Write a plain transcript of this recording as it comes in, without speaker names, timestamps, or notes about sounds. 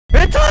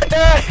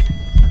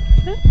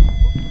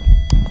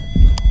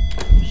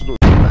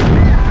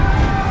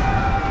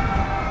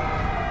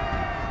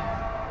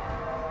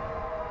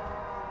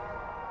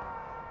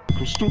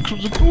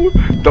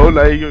Don't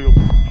let you.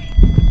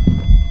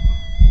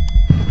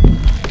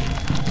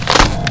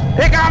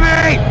 He got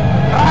me!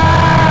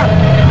 Ah!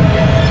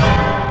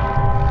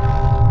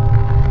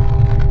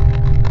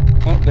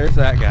 Well, there's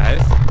that,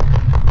 guys.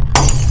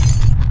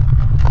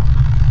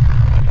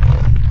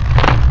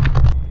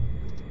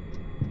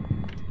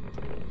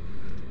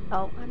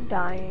 Oh, I'm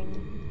dying.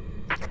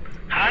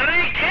 How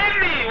did he get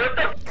me? What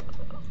the?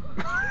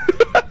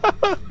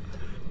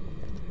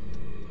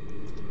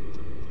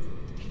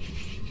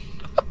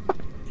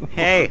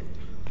 Hey.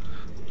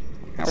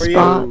 How are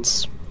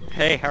Spots. you?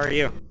 Hey, how are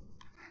you?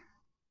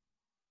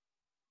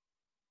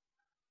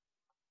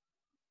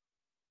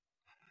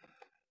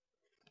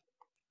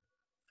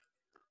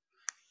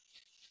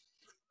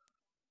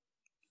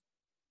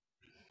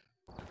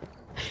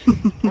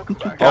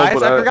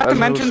 Guys, I forgot to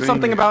mention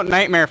something about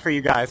Nightmare for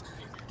you guys.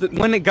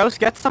 When a ghost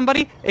gets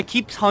somebody, it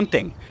keeps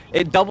hunting.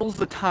 It doubles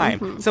the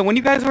time. So when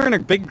you guys were in a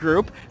big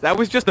group, that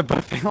was just a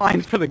buffet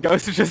line for the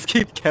ghost to just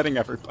keep getting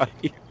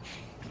everybody.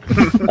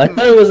 I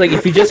thought it was like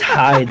if you just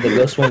hide, the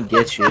ghost won't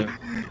get you.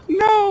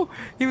 No!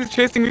 He was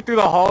chasing me through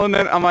the hall and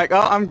then I'm like, oh,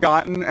 I'm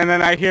gotten. And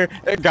then I hear,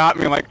 it got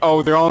me. I'm like,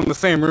 oh, they're all in the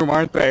same room,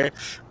 aren't they?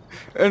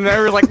 And they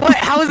were like, what?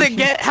 How did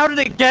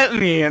it get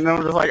me? And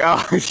I'm just like,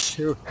 oh,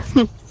 shoot.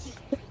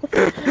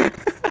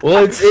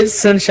 Well, it's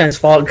Sunshine's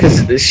fault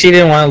because she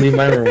didn't want to leave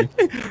my room.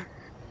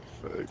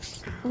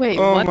 Wait,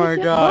 oh what? my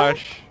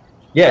gosh.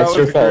 Yeah, it's That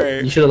your was fault.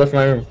 great. You should have left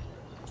my room.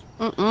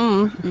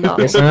 No.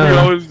 Yes,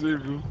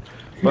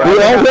 But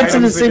we I all got went to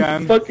the items same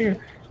again. fucking...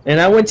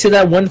 And I went to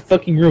that one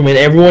fucking room and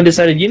everyone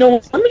decided, you know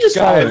what, let me just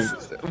follow him.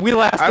 Guys, we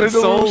lasted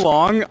so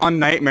long on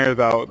Nightmare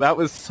though. That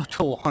was such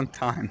a long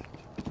time.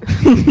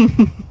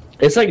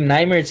 It's like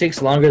Nightmare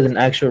takes longer than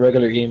actual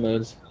regular game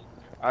modes.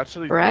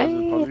 Actually,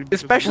 Right?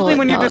 Especially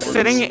when you're just does.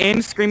 sitting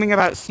in screaming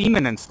about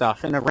semen and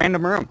stuff in a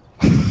random room.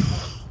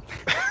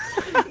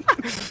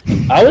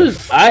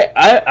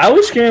 I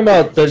was screaming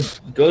about the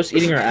ghost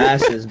eating our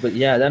asses, but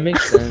yeah, that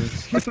makes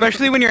sense.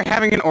 Especially when you're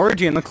having an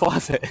orgy in the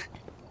closet.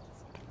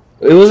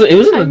 It was in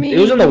the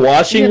mean,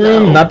 washing you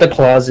room, know. not the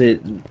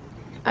closet.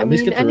 I At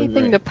least mean, get the room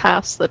anything right. to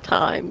pass the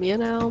time, you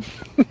know?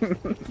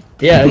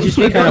 Yeah, it'd just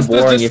be kind of Ghost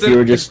was boring just if you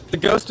were just... The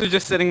ghost was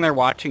just sitting there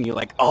watching you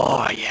like,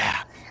 oh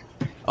yeah.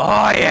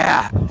 Oh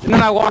yeah. And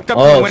then I walked up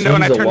to Oh, the window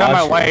and I so he's a turned on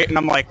my watcher. light and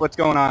I'm like, what's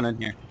going on in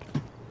here?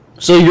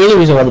 So you're the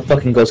reason why the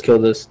fucking ghost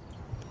killed us.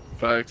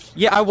 Facts.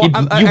 Yeah,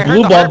 I You heard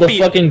blue the balled the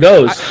heartbeat. fucking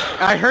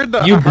ghost. I heard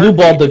the You blue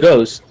balled the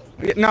ghost.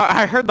 No,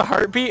 I heard the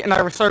heartbeat and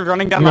I started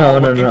running down the No, hall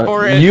no, looking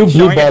for no. it. You blue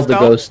showing balled the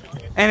itself. ghost.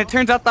 And it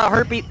turns out the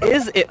heartbeat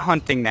is it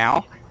hunting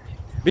now.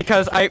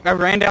 Because I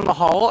ran down the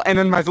hall and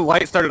then my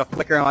light started to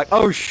flicker and I'm like,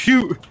 oh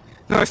shoot!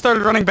 And I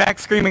started running back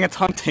screaming it's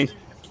hunting.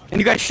 And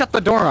you guys shut the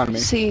door on me.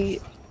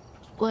 See,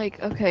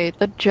 like, okay,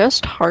 the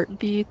just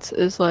heartbeats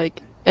is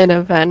like an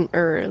event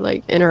or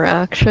like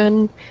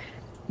interaction,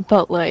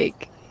 but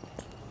like,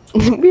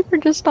 we were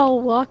just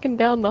all walking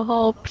down the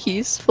hall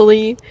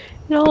peacefully,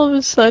 and all of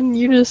a sudden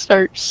you just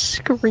start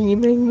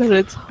screaming that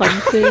it's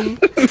hunting.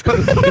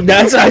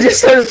 That's I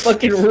just started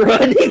fucking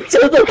running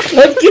to the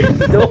fucking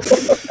door,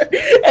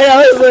 and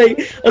I was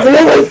like,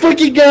 oh my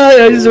fucking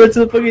god! I just went to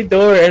the fucking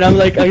door, and I'm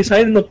like, I was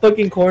hiding in the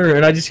fucking corner,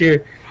 and I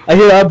hear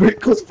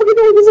Albert close the fucking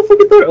door, close the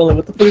fucking door. Oh, like,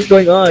 what the fuck is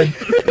going on?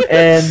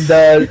 And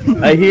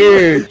I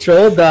hear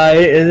Troll die,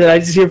 and then I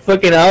just hear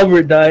fucking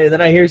Albert die, and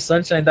then I hear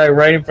Sunshine die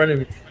right in front of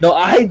me. No,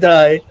 I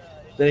die.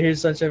 Then I hear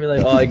Sunshine be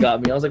like, oh, I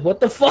got me. I was like, what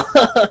the fuck?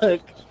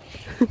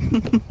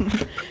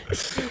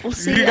 Well,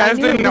 see, You guys I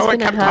knew didn't it know was it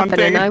gonna kept happen,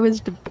 hunting. and I was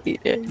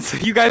debating. So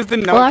you guys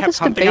didn't know Well, it I kept was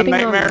hunting on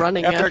debating on Nightmare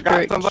running after it got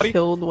after it somebody?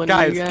 killed one of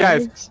Guys, you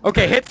guys. guys.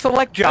 Okay, hit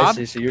select job,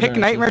 see, so you're pick not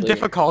a Nightmare team player.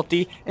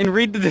 difficulty, and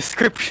read the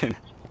description.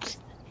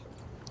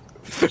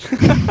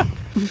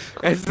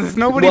 There's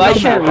nobody Well, I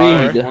knows can't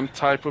that. read. One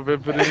type of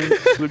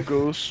evidence, the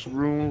ghost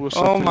room was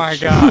Oh something my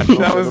shit gosh, from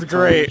that was the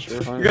great. times You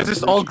behind guys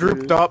just all the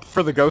grouped shit. up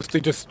for the ghost to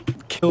just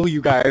kill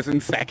you guys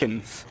in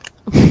seconds.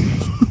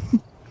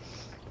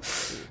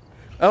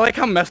 I like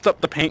how messed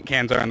up the paint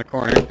cans are in the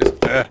corner.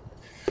 Just,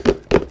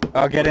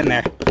 I'll get in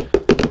there.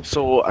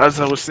 So as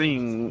I was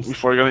saying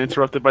before I got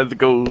interrupted by the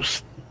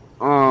ghost,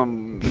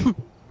 yeah,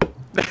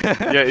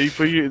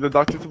 the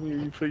doctor told me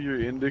you put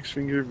your index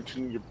finger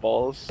between your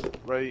balls,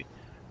 right?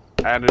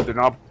 And if they're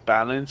not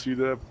balanced, you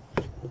either have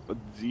a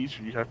disease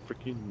or you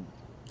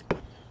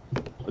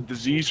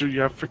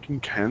have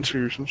freaking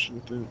cancer or some shit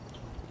like that.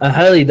 I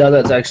highly doubt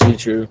that's actually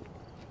true.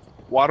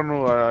 Well, I don't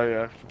know.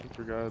 I fucking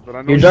forgot, but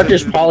I know Your he said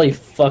doctor's there's- probably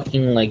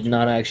fucking like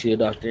not actually a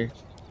doctor.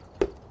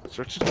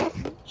 Searching.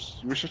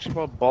 You were searching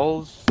about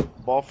ball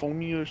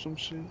phobia or some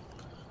shit.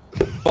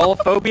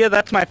 Ballphobia,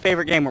 that's my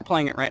favorite game. We're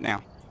playing it right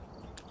now.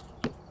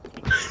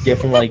 Get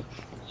from like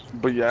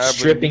But yeah,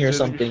 stripping but or you said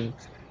something. your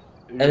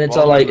And it's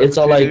balls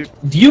all like,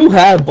 do you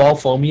have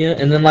ballphobia?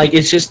 And then like,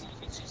 it's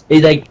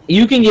like,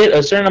 you can get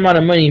a certain amount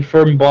of money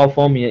from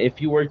ballphobia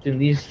if you worked in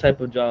these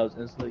type of jobs.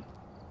 And it's like,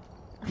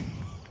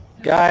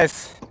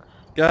 Guys.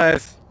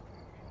 Guys.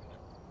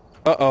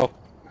 Uh-oh.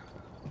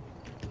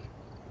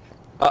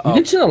 You Uh-oh.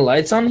 can turn the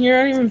lights on here?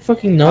 I didn't even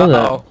fucking know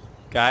Uh-oh.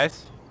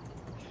 Guys.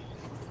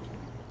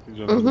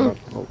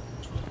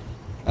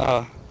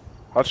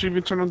 How'd she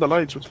even turn on the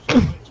lights? What the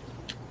fuck?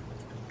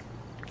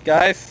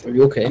 Guys. that. Are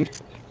you okay?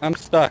 I'm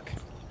stuck.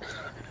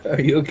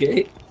 Are you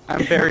okay?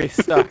 I'm very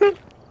stuck.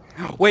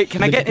 Wait,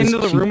 can I Look get at this into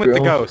the cute room with the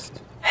girl.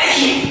 ghost?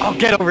 I'll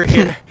get over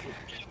here.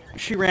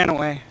 She ran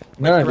away.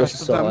 No, the I rest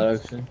just of saw them.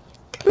 that actually.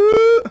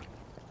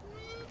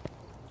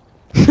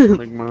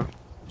 Thankmas.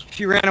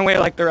 She ran away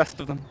like the rest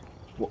of them.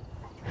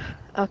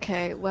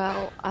 Okay,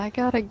 well, I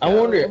gotta go. I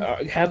wonder,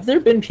 have there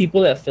been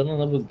people that fell in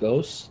love with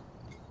ghosts?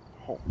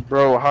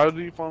 Bro, how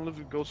do you fall in love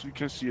with ghosts if you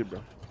can't see it,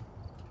 bro?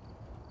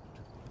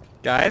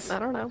 Guys? I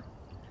don't know.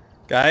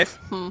 Guys?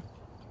 Hmm.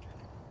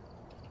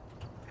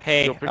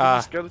 Hey, Yo, pick up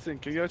the skeleton.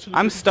 Can you actually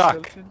I'm pick up the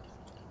stuck. skeleton?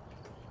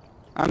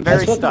 I'm very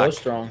That's what stuck.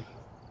 ghosts wrong.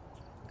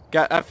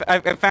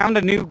 I found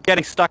a new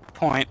getting stuck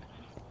point.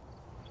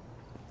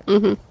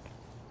 Mm-hmm.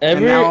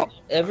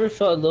 Ever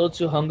felt a little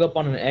too hung up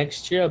on an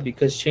extra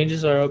because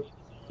changes are up?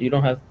 You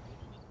don't have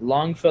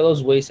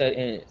Longfellow's wayside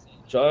in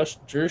Josh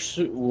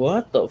Jersu.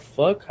 What the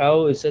fuck?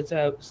 How is it to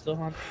have still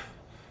on?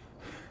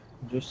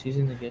 Just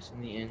using the guess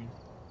in the end.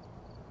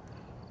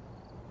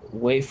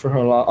 Wait for her.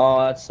 Oh,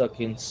 that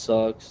fucking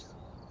sucks.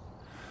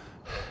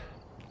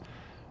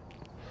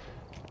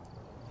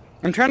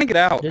 I'm trying to get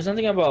out. There's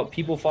something about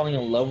people falling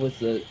in love with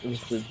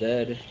the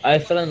dead. I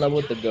fell in love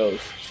with the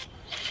ghost.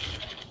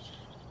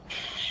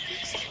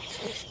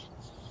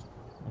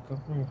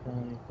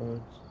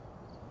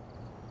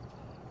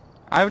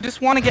 I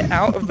just want to get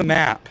out of the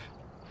map.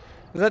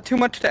 Is that too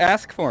much to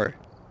ask for?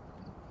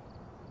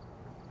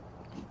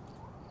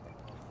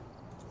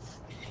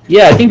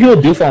 Yeah, I think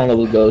people do fall in love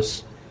with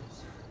ghosts.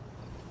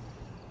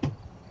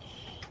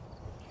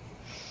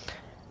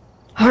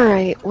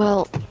 Alright,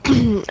 well,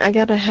 I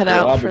gotta head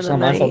out Robert, for it's the not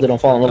my fault night. they don't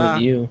fall in love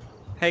with you.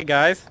 Hey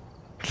guys.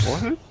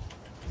 What?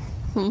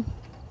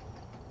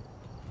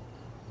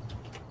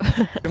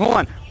 Hold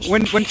on.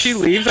 When she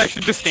leaves, I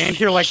should just stand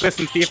here like this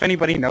and see if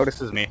anybody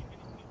notices me.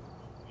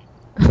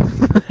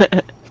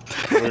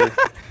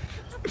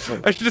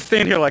 I should just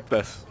stand here like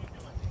this.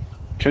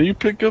 Can you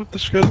pick up the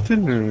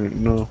skeleton or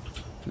no?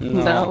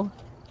 No.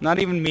 Not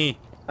even me.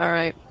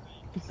 Alright.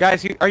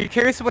 Guys, are you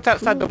curious what's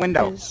outside the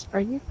window?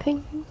 Are you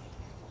pinging?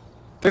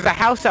 There's a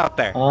house out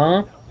there.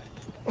 Huh?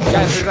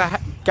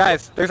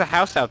 Guys, there's a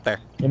house out there.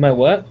 Am I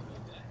what?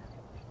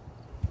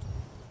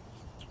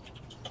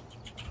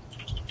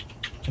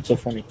 What's so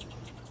funny?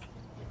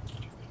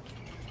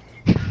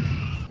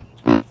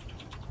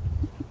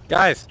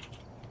 Guys,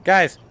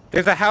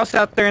 there's a house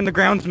out there and the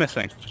ground's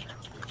missing.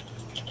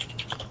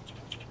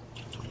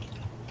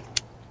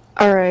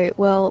 Alright,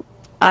 well,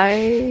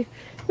 I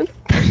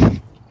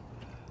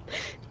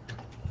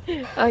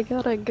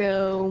gotta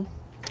go,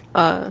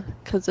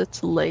 'cause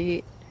it's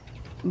late,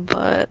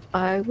 but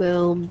I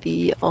will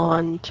be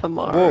on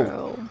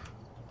tomorrow.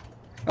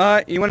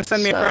 You wanna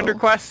send me a friend So-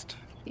 request?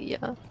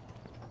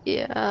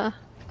 Yeah.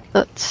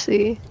 Let's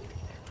see.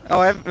 Oh,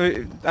 I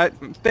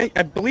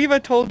believe I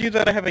told you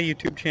that I have a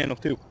YouTube channel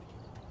too.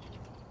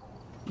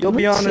 You'll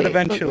be Let's on it see.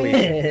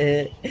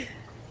 eventually.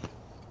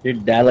 Your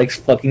dad likes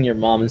fucking your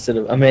mom instead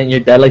of. I mean, your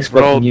dad likes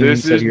Bro, fucking you this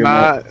instead is of your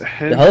not mom.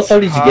 How the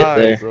fuck did you get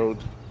there? Bro.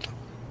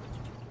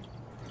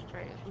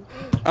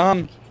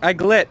 I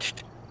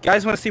glitched.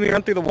 Guys wanna see me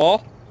run through the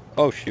wall?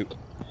 Oh shoot.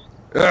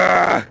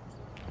 Ugh.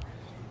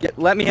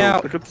 Let me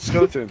out. Look at the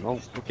skeleton.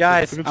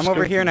 Guys, I'm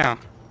over here now.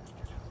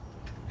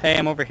 Hey,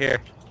 I'm over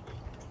here.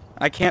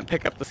 I can't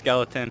pick up the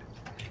skeleton.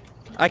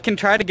 I can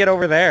try to get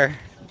over there.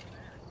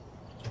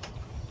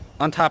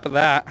 On top of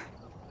that.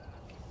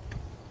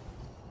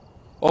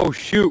 Oh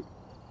shoot.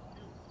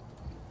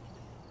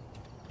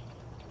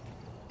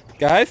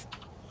 Guys?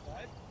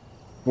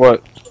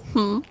 What?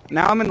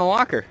 Now I'm in the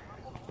locker.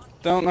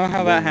 Don't know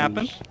how that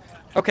happened.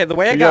 Okay, the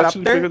way I Can you got up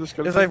actually there pick up the is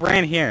skeleton? I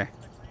ran here.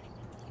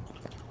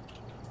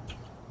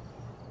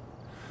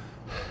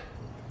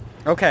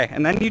 Okay,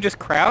 and then you just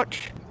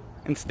crouch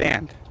and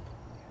stand.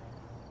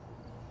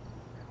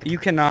 You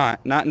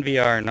cannot. Not in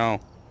VR, no.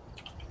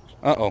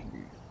 Uh-oh.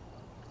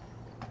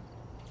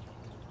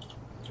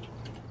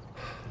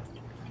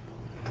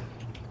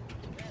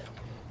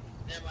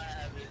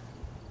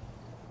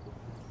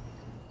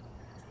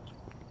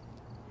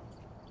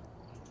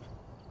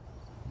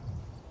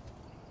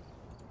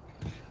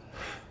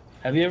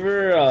 Have you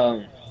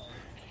ever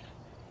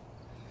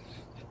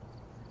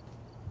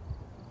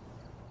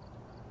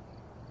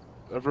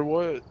Ever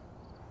what?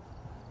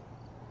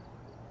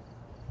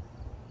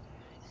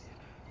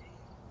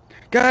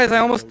 Guys, I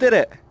almost did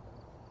it.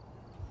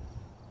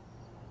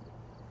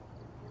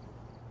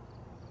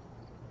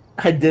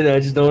 I did it, I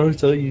just don't want to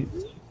tell you.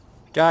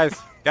 Guys.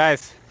 I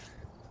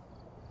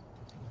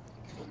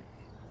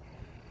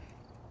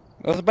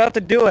was about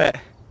to do it.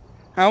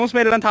 I almost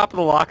made it on top of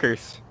the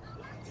lockers.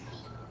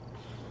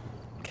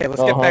 Okay,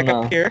 let's get back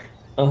up here.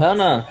 Oh, hell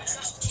no.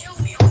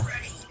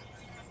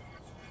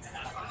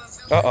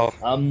 Uh-oh.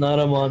 I'm not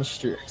a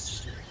monster.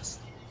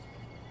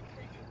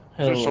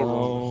 Just so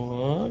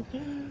wrong.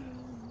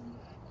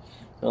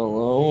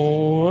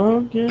 Hello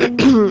again. Hello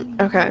again.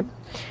 Okay.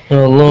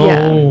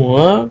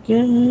 Hello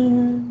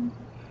again.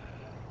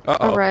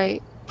 Uh-oh.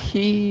 Alright.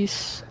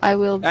 Peace. I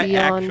will be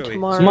on Actually,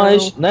 tomorrow.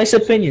 Nice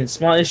opinion.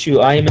 Small issue.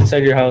 I am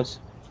inside your house.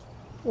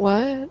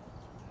 What?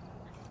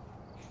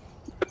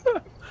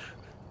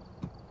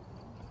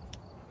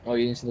 Oh,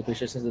 you didn't see the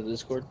picture since the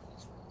Discord?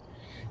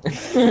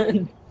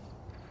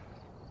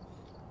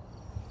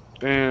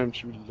 Damn,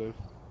 she would live.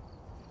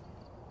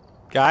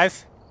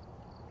 guys.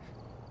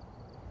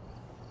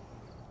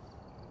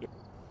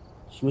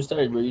 She was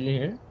started, bro. You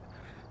didn't hear?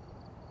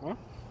 Huh?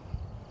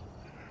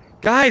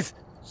 Guys.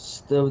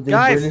 Still, they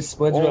Guys! burning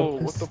SpongeBob. Oh,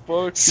 what the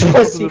fuck?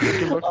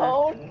 SpongeBob.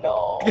 Oh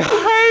no!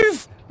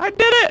 Guys, I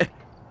did it.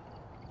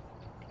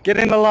 Get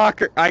in the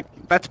locker.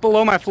 That's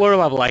below my floor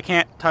level. I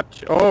can't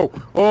touch. Oh.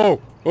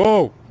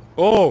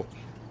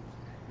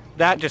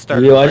 That just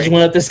started. Yo, I just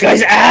went up this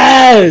guy's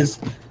ass.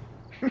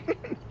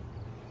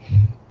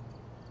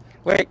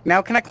 Wait,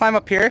 now can I climb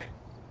up here?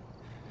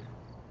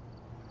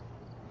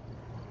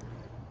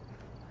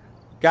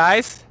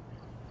 Guys,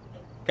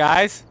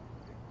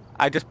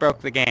 I just broke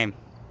the game.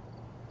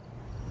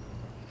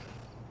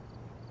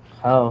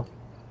 How?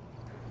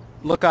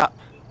 Look up.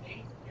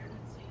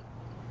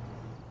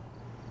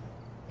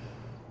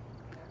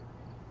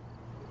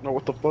 No,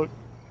 what the fuck?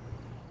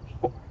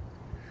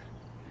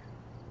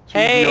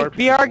 Hey,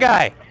 VR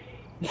guy,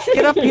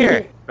 get up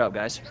here. What up,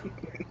 guys?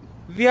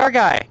 VR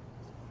guy,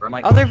 Where am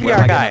I? other where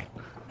am VR I guy.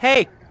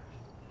 Hey,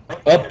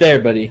 Up there,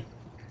 buddy.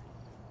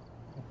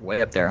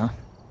 Way up there, huh?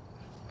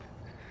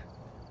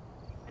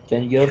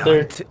 Can you get up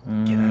there? Get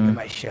under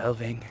my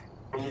shelving.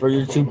 Or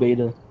you're too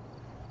beta.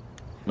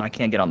 I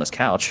can't get on this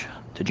couch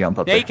to jump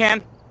up Yeah, there. you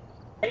can.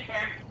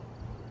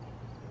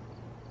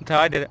 Until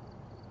I did it.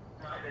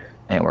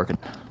 Ain't working.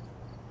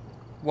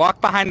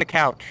 Walk behind the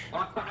couch.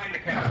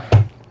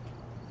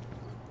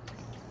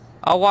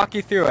 I'll walk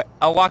you through it.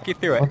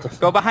 What the fuck?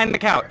 Go behind the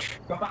couch.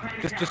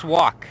 Just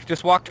walk.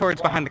 Just walk towards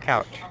behind the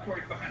couch.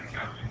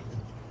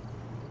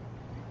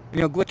 And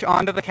you'll glitch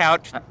onto the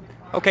couch.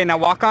 Okay, now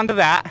walk onto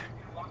that.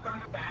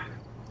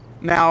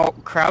 Now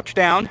crouch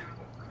down.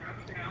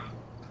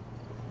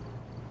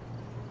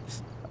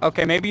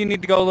 Okay, maybe you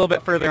need to go a little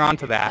bit further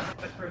onto that.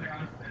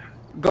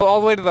 Go all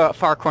the way to the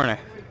far corner.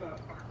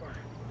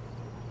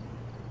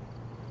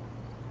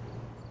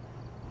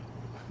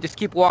 Just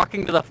keep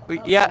walking to the...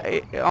 Yeah,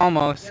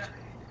 almost.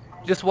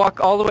 Just walk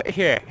all the way...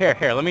 Here.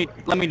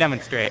 Let me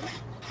demonstrate.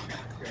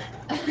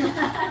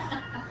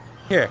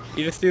 Here,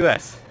 you just do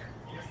this.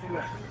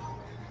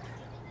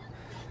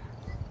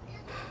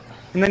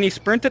 And then you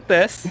sprint at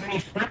this.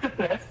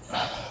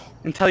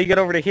 Until you get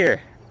over to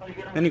here.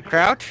 Then you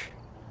crouch.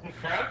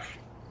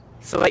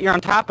 So that you're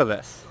on top of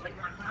this.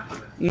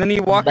 And then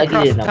you walk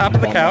across the top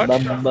of the couch.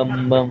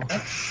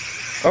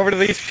 Over to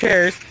these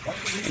chairs,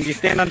 and you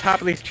stand on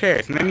top of these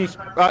chairs, and then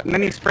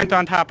you sprint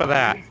on top of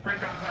that,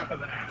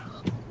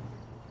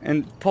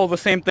 and pull the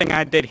same thing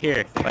I did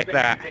here, like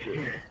that.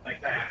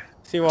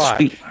 See what?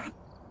 Sweet.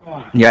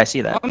 Yeah, I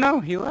see that. Oh no,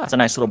 he left. That's a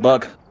nice little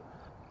bug.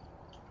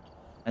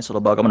 Nice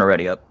little bug. I'm gonna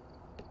ready up.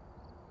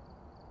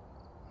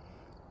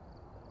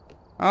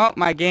 Oh,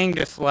 my gang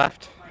just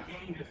left.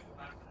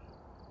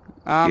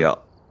 Yeah,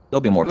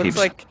 there'll be more Looks peeps.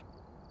 like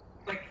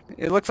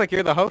it looks like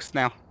you're the host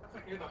now.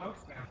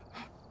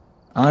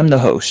 I'm the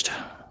host.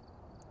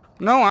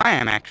 No, I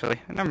am actually.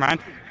 Never mind.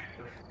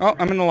 Oh,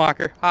 I'm in the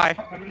locker. Hi.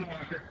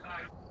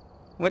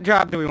 What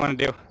job do we want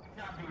to do?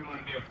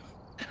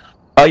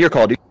 Oh, you're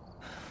called, dude.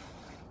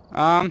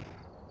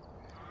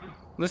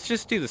 Let's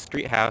just do the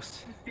street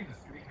house.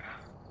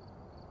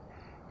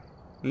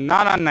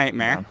 Not on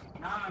Nightmare.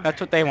 That's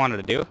what they wanted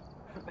to do.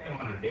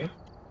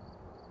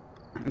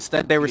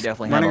 Instead, they were We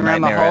definitely running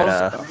handle around the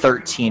Nightmare halls. at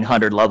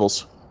 1,300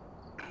 levels.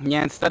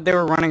 Yeah, instead they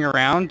were running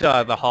around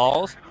the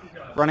halls,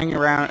 running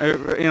around,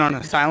 in an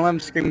asylum,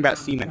 screaming about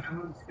semen,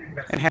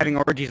 and having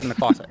orgies in the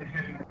closet.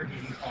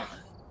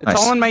 It's Nice.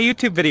 all in my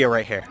YouTube video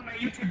right here.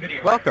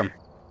 Welcome.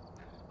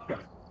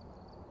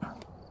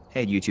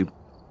 Hey, YouTube.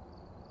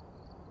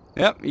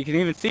 Yep, you can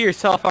even see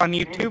yourself on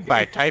YouTube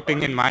by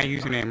typing in my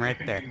username right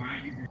there.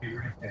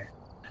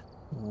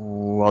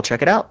 Well,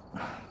 check it out.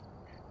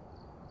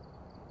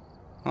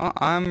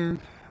 Well,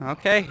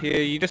 okay.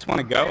 You just want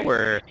to go,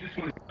 or?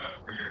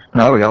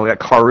 No, we got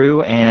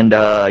Karu and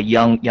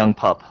young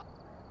pup.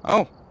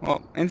 Oh,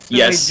 well, instantly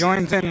Yes.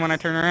 joins in when I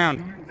turn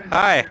around.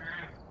 Hi.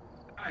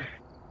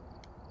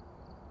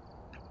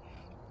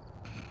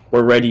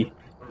 We're ready.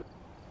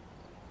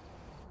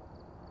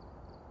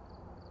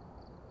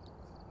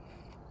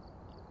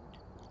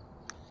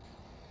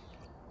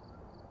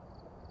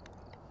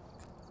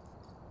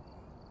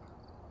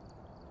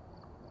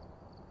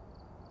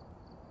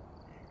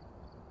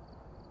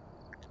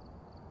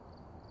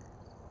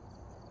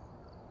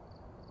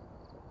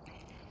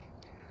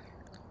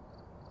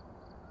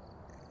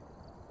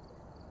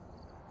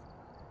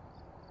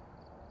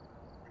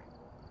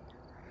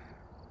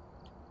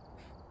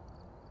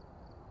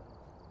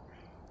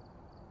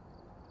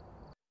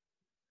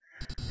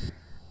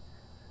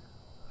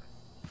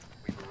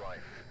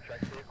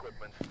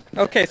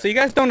 Okay, so you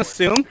guys don't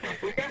assume.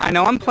 I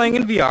know I'm playing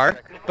in VR,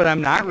 but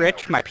I'm not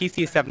rich. My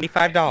PC is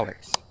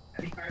 $75.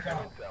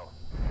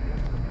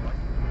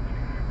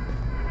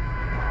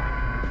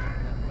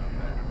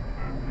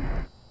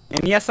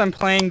 And yes, I'm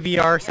playing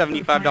VR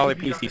 $75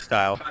 PC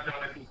style.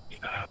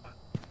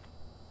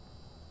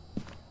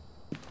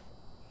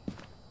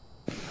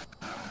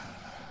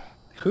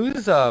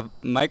 Whose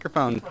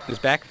microphone is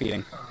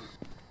backfeeding?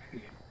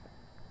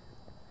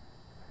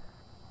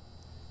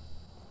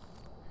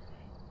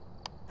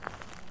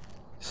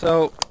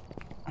 So,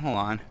 hold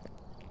on.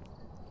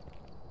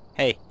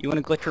 Hey, you want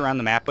to glitch around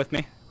the map with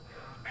me?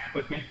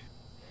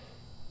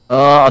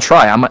 I'll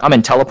try. I'm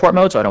in teleport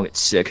mode, so I don't get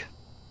sick.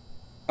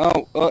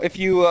 Oh, if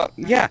you,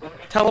 yeah,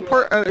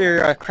 teleport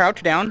or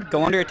crouch down,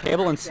 go under a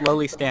table, and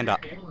slowly stand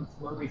up.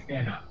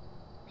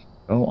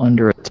 Go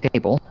under a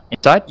table.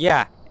 Inside?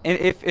 Yeah, and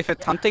if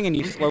it's hunting and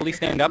you slowly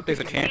stand up, there's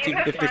a chance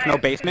if there's no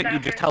basement, you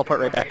just teleport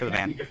right back to the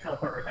van.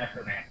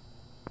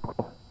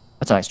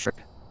 That's a nice trick.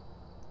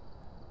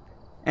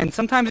 And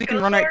sometimes you can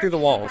run right through the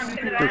walls,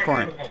 through a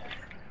corner.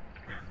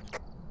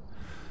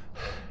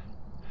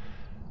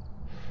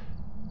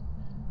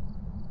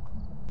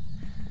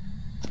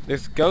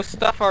 There's ghost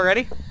stuff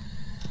already?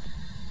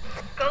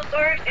 Ghost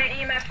Orb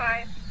and EMF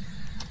 5.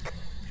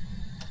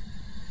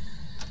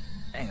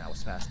 Dang, that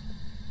was fast.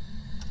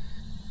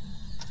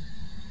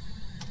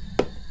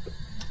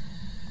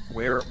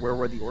 Where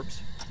were the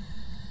orbs?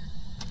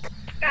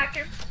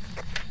 Bathroom.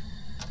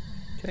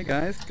 Okay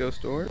guys,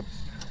 ghost orbs.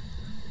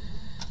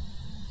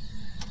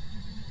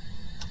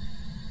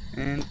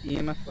 And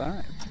EMF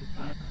 5.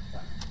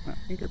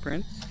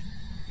 Fingerprints.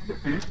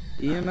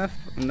 EMF,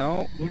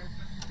 no.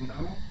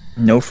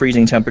 No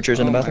freezing temperatures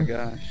in the bathroom? Oh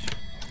my gosh.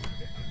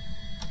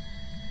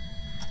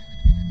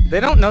 They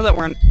don't know that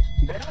we're in...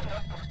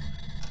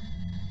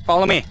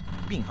 Follow me.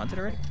 Being hunted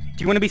already?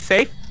 Do you want to be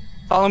safe?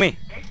 Follow me.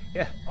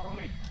 Yeah.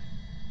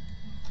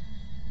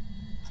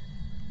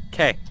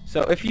 Okay,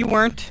 so if you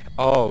weren't...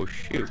 Oh,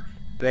 shoot.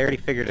 They already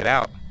figured it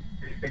out.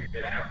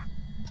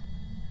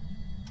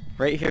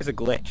 Right here's a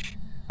glitch.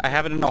 I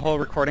have it in the whole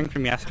recording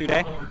from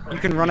yesterday. You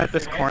can run at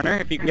this corner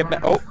if you can get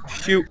back... Oh,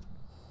 shoot.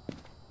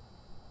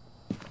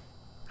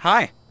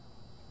 Hi.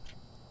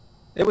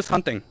 It was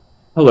hunting.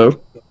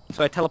 Hello.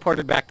 So I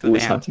teleported back to the Who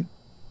was van. hunting?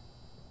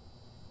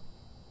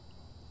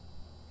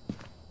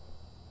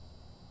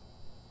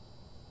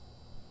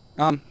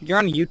 You're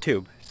on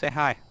YouTube. Say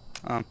hi.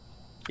 Yeah.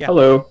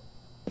 Hello.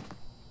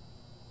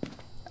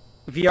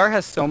 VR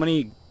has so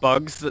many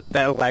bugs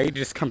that allow you to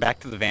just come back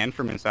to the van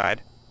from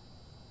inside.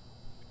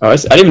 Oh, I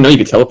didn't even know you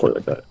could teleport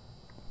like that.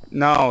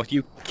 No,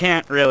 you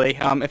can't really.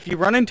 If you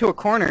run into a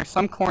corner,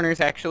 some corners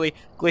actually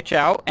glitch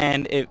out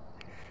and it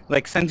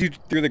like sends you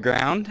through the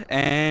ground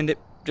and it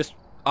just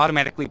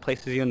automatically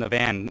places you in the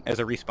van as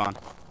a respawn.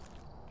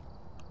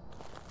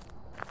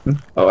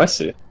 Oh, I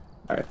see.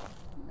 Alright.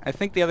 I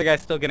think the other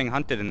guy's still getting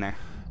hunted in there.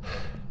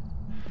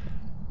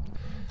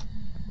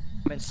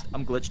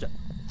 I'm glitched.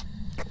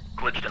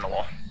 Glitched in the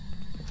wall.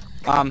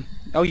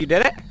 Oh, you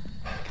did it?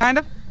 Kind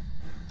of?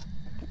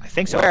 I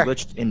think so. Where? I'm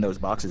glitched in those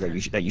boxes that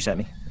you sent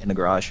me in the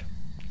garage.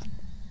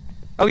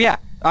 Oh yeah.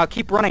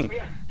 Keep running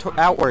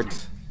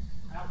outwards.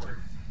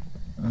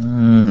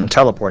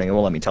 Teleporting. It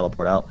won't let me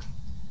teleport out.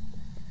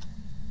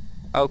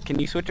 Oh, can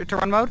you switch it to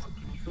run mode?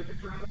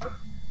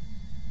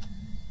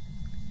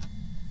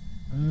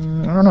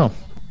 I don't know.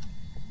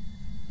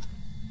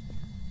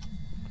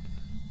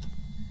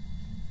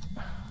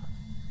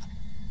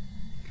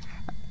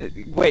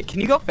 Wait,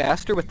 can you go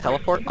faster with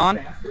teleport on?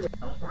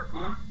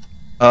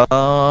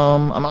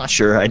 I'm not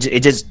sure. It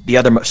just the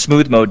other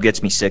smooth mode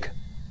gets me sick.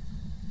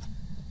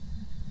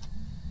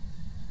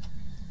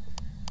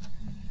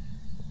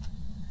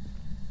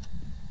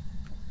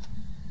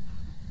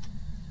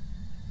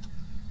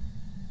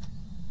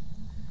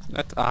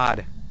 That's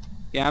odd.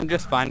 Yeah, I'm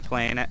just fine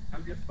playing it.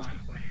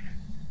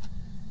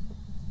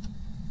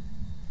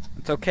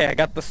 It's okay, I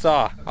got the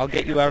saw. I'll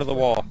get you out of the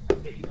wall.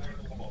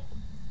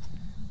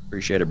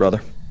 Appreciate it,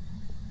 brother.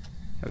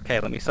 Okay,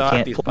 let me saw out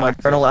Can't these pull my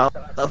boxes. journal out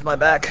of my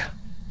back.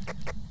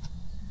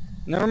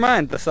 Never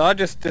mind, the saw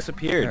just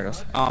disappeared. There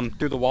it goes.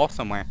 Through the wall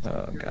somewhere.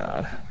 Oh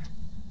god.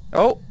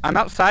 Oh, I'm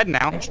outside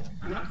now.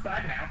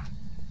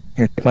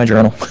 Here, take my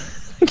journal.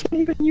 I can't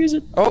even use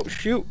it. Oh,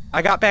 shoot.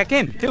 I got back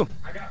in, too.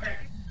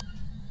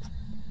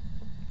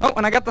 Oh,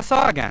 and I got the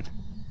saw again.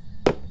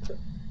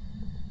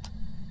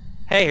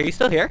 Hey, are you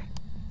still here?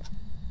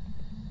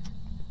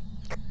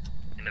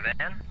 In the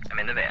van? I'm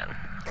in the van.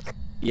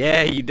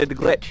 Yeah, you did the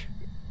glitch.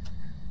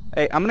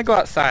 Hey, I'm gonna go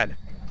outside.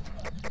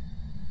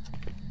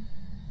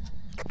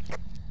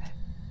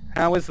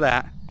 How was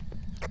that?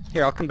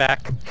 Here, I'll come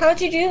back.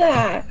 How'd you do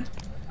that?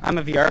 I'm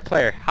a VR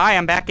player. Hi,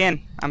 I'm back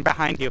in. I'm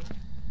behind you.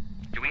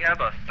 Do we have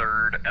a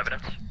third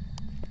evidence?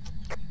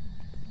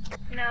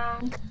 No.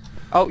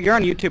 Oh, you're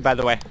on YouTube, by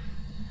the way.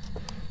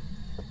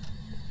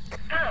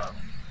 Oh.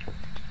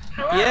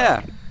 Hello.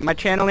 Yeah, my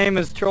channel name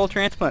is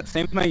TrollTransplant.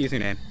 Same as my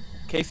username.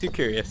 In case you're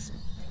curious.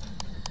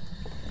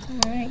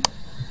 Alright.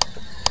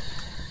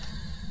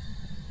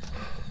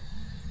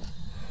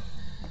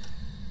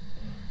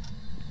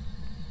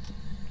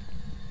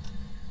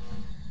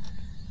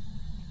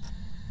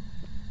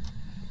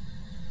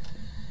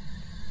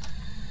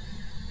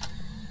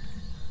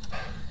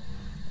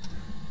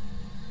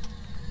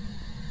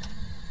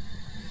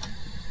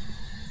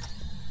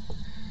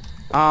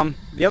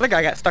 The other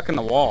guy got stuck in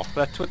the wall.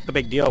 That's what the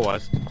big deal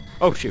was.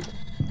 Oh, shoot.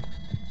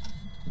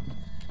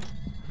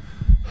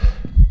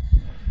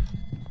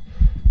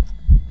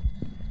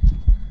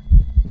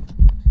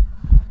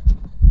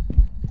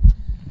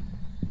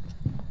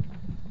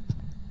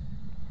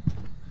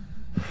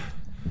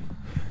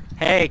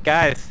 Hey,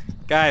 guys.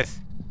 Guys.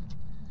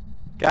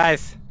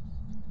 Guys.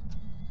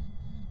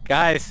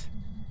 Guys.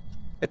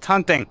 It's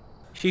hunting.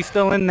 She's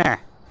still in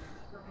there.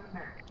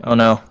 Oh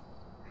no.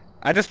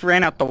 I just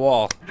ran out the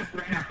wall.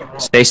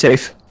 Stay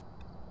safe.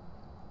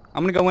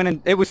 I'm gonna go in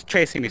and... It was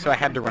chasing me, so I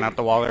had to run out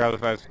the wall or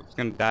otherwise I was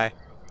gonna die.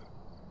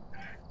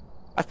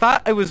 I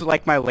thought it was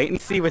like my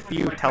latency with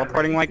you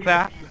teleporting like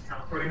that.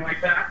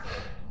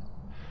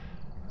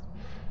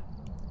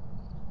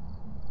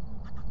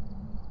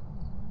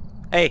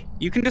 Hey,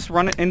 you can just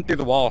run it in through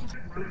the wall.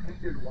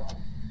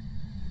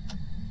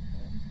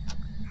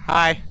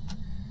 Hi.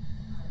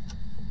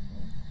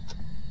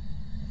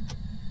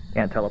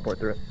 Can't teleport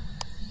through it.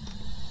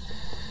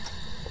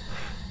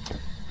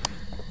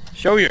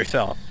 Show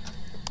yourself.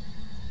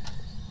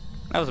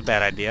 That was a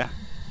bad idea.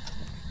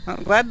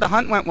 I'm glad the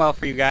hunt went well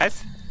for you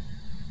guys.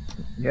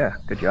 Yeah,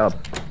 good job.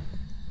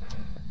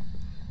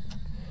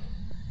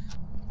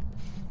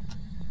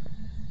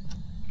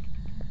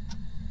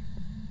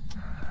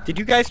 Did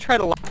you guys try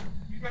to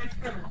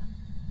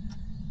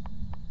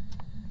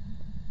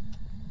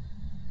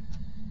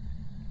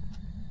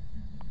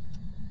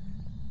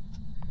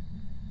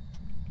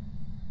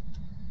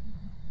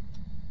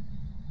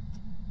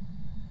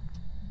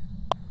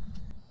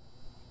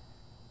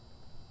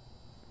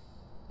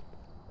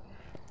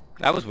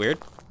That was weird.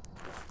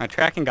 My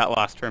tracking got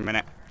lost for a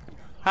minute.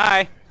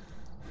 Hi.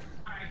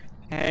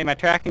 Hey, my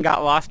tracking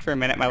got lost for a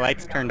minute. My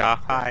lights turned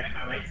off. Hi.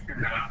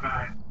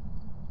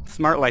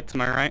 Smart lights,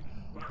 am I right?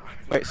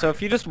 Wait, so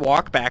if you just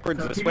walk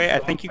backwards this way, I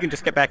think you can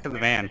just get back to the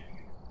van.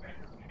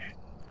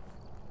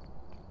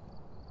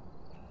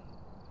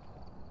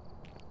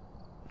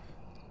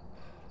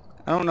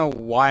 I don't know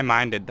why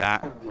mine did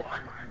that.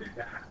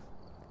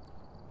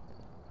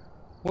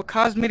 What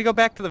caused me to go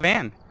back to the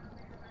van?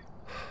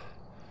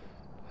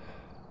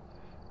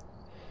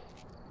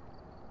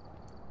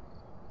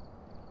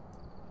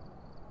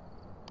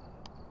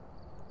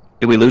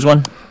 Did we lose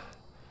one?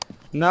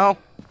 No.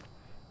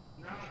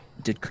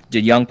 Did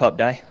young pup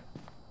die?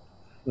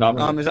 No,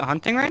 Is it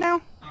hunting right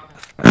now?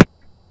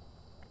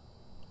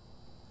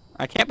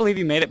 I can't believe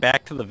you made it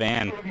back to the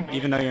van,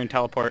 even though you're in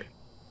teleport.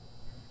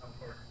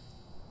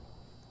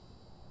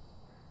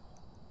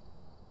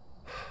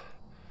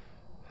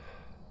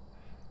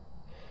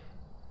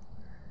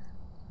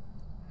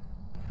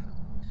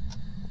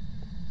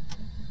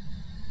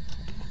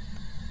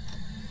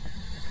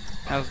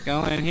 How's it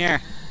going in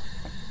here?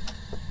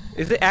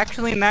 Is it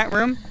actually in that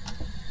room?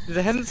 Because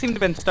it hasn't seemed to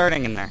have been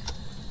starting in there.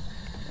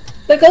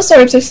 The ghost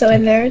orbs are still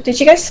in there. Did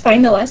you guys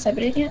find the last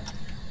evidence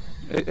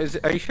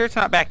yet? Are you sure it's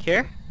not back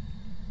here?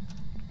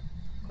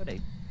 Put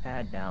a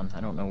pad down.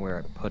 I don't know where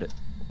I put it.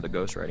 The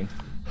ghost writing.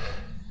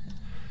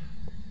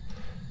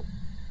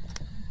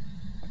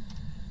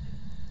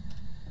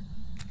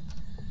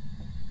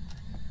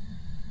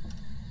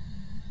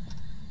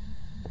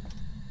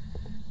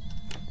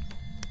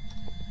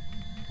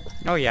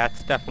 Oh yeah,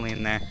 it's definitely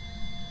in there.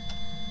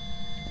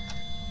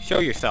 Show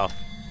yourself.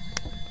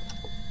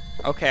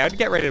 Okay, I'd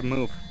get ready to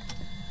move.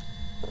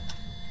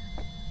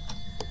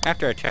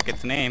 After I check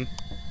its name.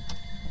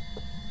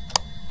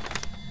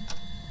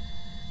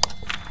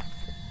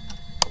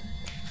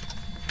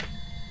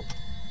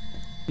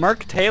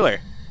 Mark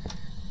Taylor.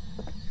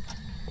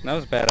 That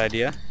was a bad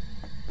idea.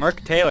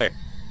 Mark Taylor.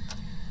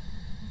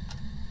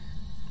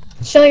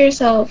 Show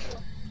yourself.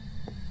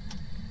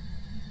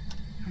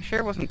 I'm sure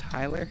it wasn't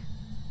Tyler.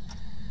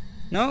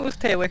 No, it was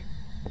Taylor.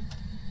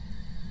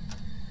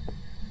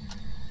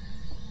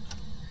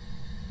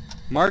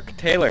 Mark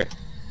Taylor.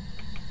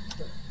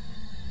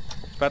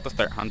 It's about to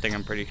start hunting,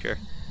 I'm pretty sure.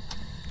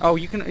 Oh,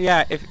 you can,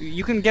 yeah, if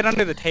you can get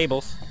under the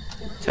tables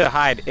to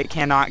hide, it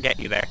cannot get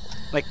you there.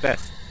 Like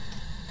this.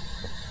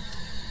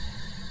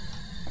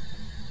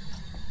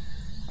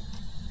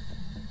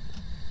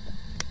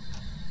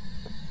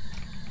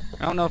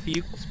 I don't know if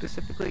you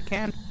specifically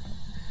can.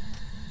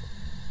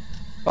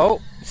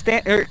 Oh,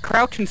 stand, or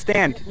crouch and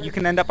stand. You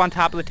can end up on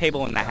top of the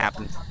table when that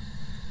happens.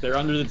 They're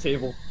under the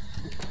table.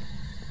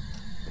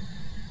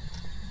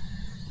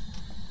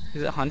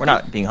 Is it hunting? We're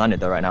not being hunted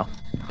though right now.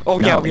 Oh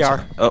No, yeah, I we think so.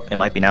 are. Oh, it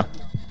might be now.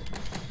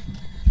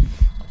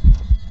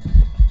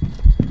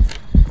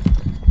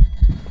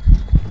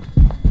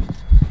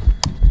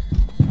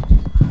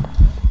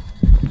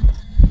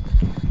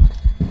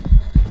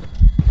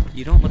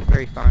 You don't look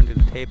very far under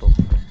the table.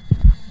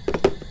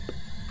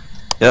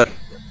 Yep.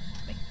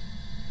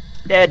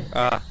 Dead.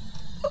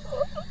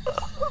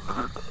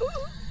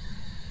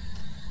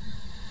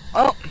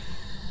 Oh!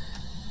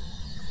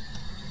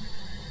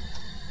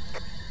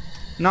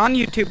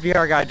 Non-YouTube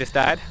VR guy just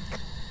died.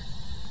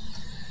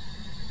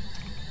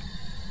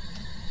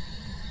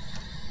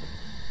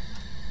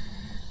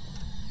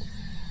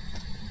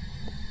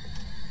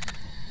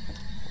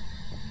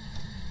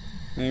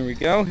 There we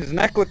go. His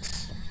neck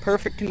looks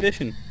Perfect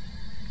condition.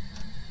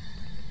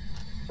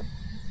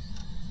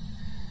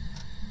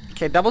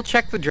 Okay, double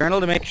check the journal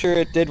to make sure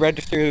it did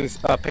register his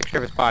picture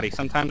of his body.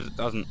 Sometimes it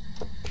doesn't.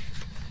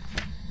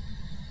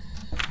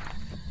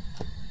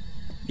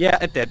 Yeah,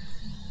 it did.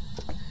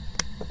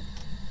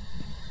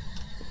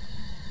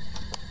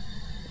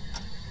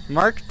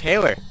 Mark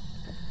Taylor.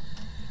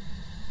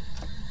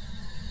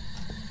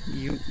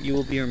 You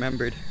will be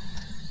remembered.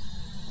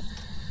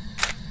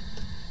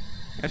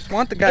 I just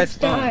want the guy's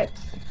phone.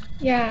 Dots.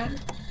 Yeah.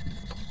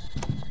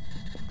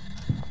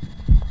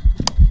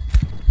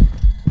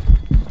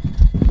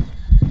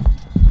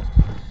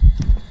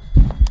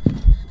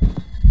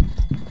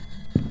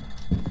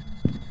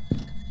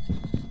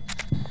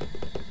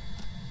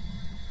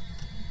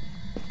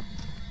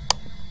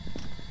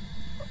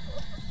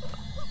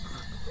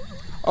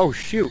 Oh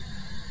shoot.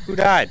 Who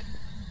died?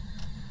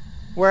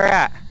 Where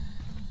at?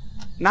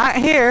 Not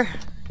here.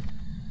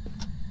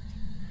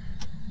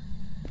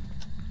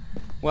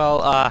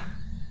 Well, I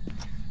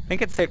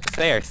think it's safe to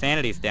say our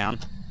sanity's down.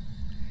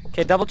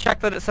 Okay, double check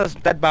that it says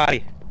dead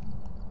body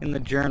in the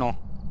journal.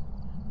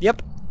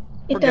 Yep.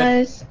 It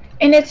does.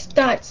 And it's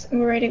dots.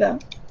 We're ready to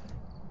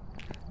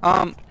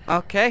go.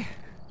 Okay.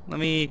 Let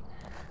me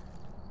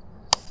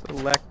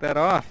select that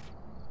off.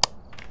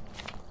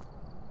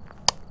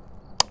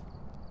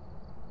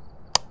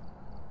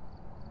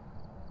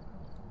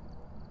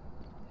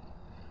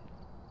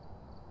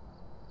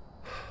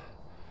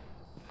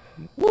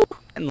 Woo!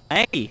 And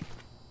laggy. I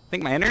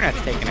think my internet's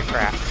taking a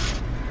crap.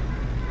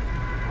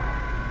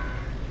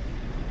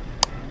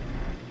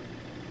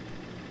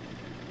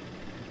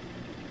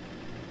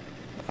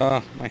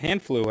 My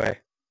hand flew away.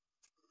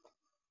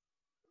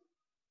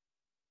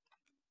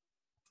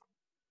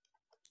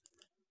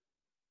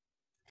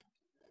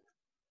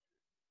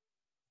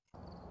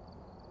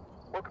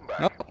 Welcome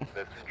back. Oh,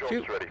 There's some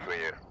shoot. jobs ready for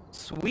you.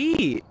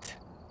 Sweet.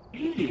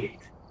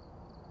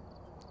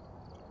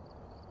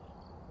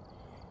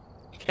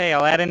 Okay,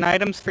 I'll add in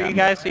items for you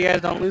guys so you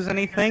guys don't lose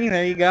anything.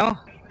 There you go.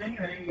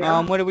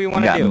 What do we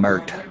want to do?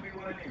 Got murked.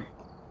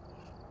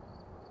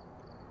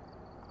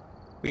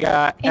 We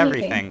got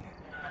Anything. everything.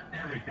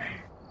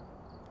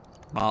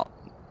 Well,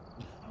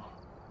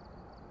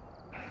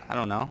 I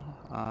don't know.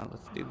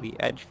 Let's do the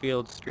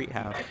Edgefield Street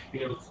House.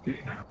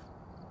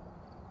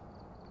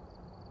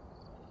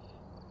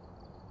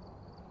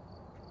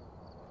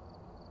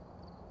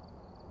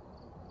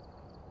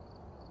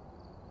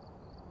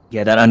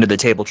 Yeah, that under the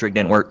table trick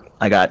didn't work.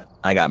 I got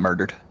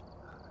murdered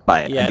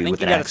by Yeah, I a dude think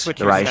with you an gotta axe. switch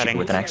The your riot settings.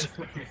 with an axe.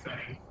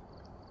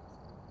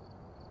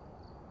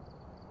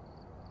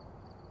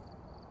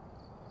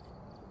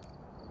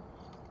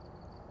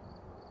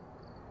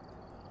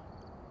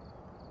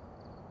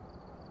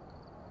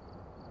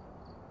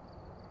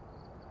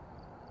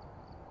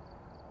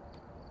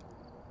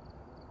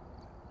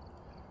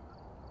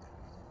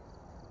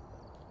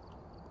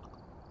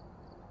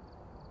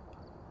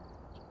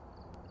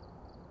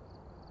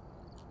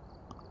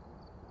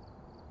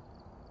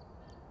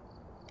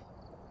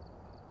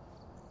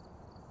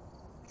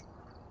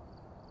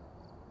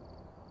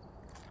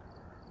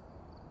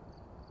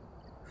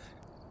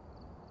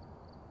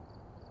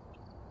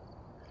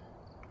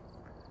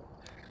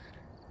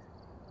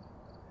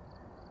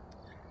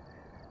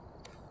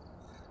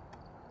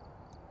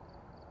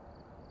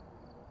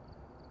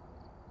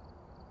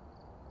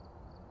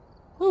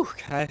 Whew,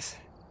 guys.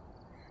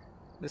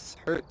 This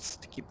hurts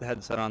to keep the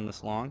headset on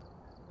this long,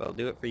 but I'll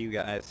do it for you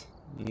guys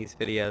in these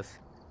videos.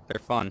 They're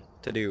fun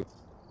to do.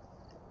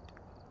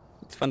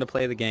 It's fun to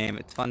play the game.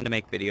 It's fun to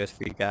make videos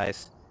for you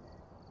guys.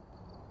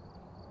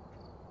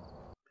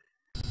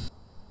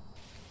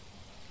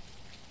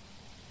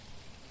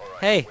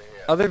 Hey,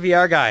 other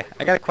VR guy,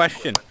 I got a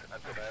question.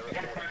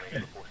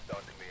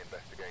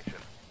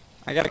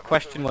 I got a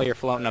question while you're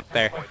floating up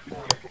there.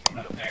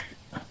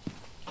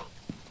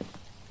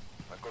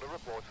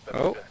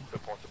 Oh.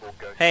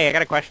 Hey, I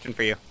got a question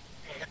for you.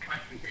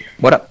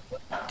 What up?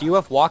 Do you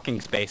have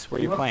walking space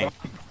where you're playing?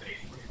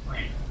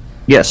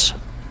 Yes,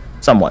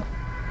 somewhat.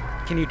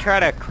 Can you try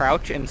to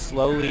crouch and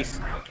slowly,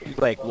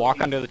 like,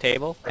 walk under the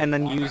table, and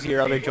then use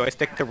your other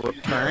joystick to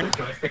turn?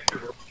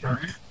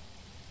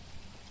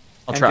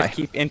 I'll and try. just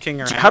keep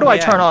inching around? How do I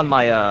turn on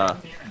my how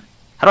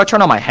do I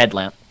turn on my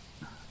headlamp?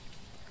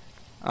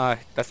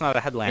 That's not a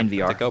headlamp. In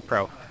VR. It's a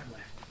GoPro.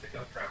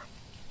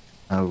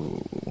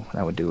 Oh,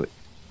 that would do it.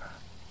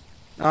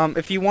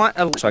 If you want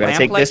a So I gotta lamp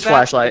take like this that,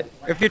 flashlight.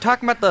 If you're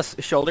talking about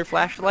the shoulder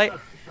flashlight,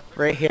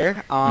 right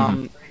here,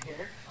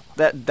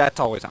 that's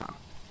always on.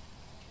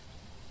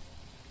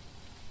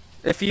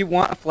 If you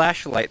want a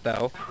flashlight,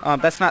 though,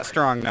 that's not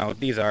strong, no.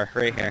 These are,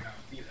 right here.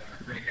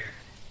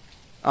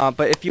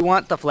 But if you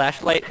want the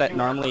flashlight that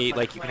normally,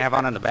 like, you can have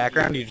on in the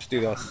background, you just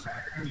do this.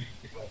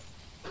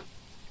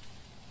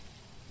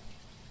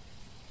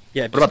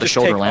 Yeah, What about the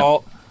shoulder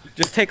lamp?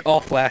 Just take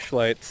all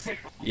flashlights.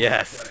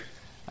 Yes.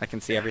 I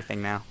can see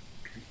everything now.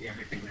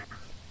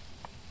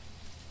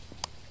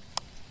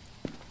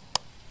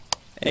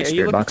 Hey, are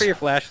you looking for your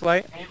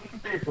flashlight?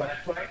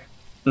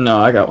 No,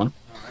 I got one.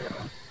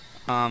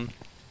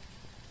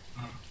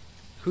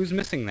 Who's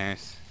missing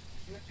theirs?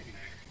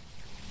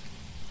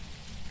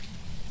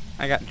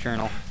 I got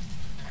journal.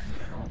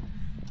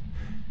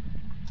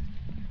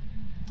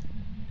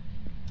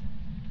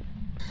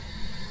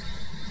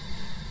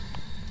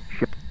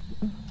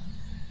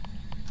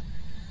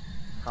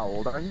 How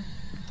old are you?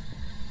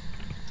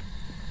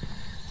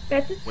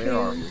 That's a Where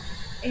are you?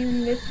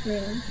 in this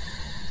room.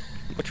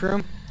 Which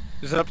room?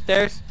 Is it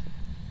upstairs?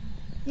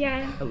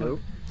 Yeah, Hello?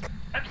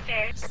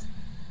 upstairs.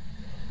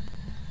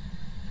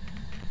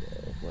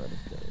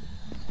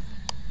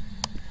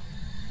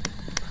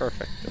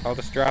 Perfect. I'll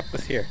just drop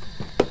this here.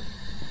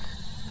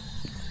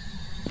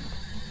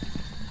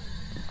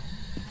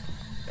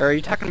 Or are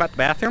you talking about the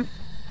bathroom?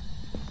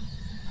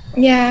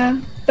 Yeah,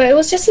 but it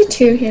was just the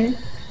two here.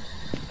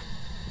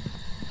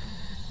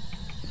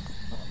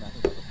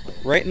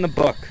 Right in the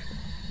book.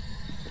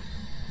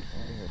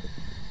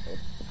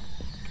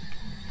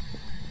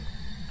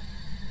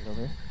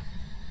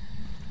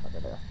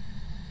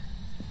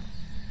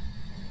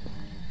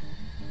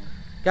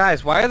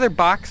 Guys, why are there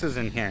boxes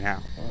in here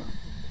now?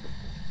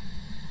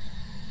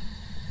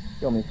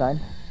 Show me sign.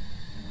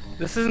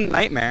 This isn't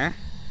Nightmare.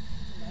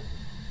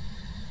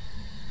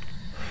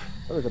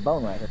 Oh, there's a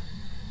bone right here.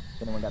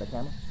 Anyone got a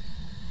camera?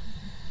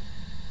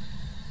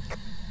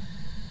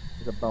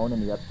 There's a bone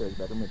in the upstairs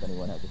bedroom if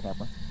anyone has a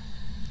camera.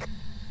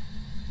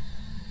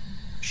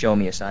 Show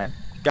me a sign.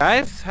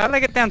 Guys, how did I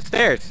get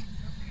downstairs?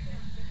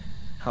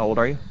 How old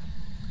are you?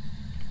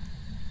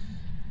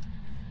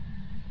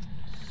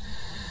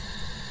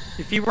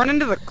 If you run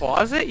into the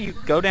closet, you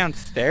go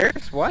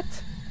downstairs? What?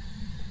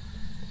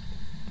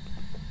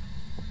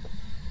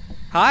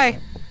 Hi.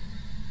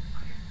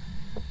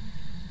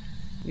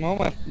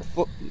 Well,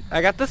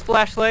 I got this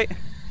flashlight.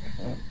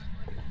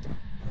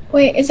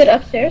 Wait, is it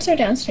upstairs or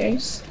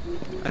downstairs?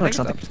 I think it's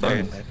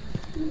upstairs.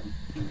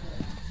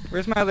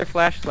 Where's my other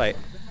flashlight?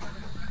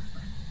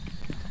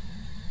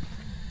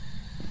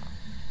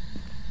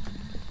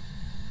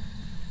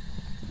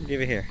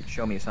 Give it here.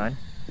 Show me a sign.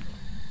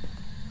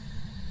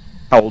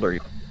 How old are you?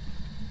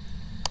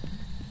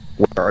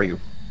 Where are you?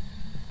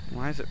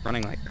 Why is it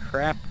running like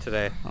crap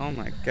today? Oh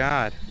my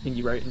god. Can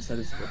you write instead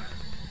of...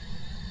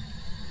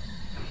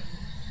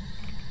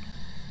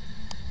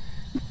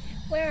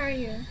 Where are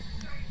you?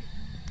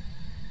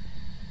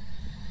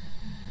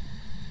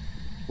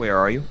 Where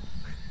are you?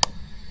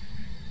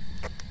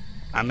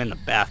 I'm in the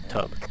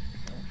bathtub.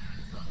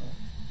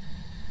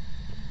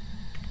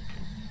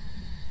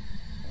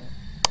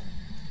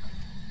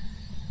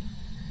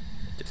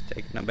 Just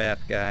taking a bath,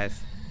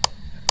 guys.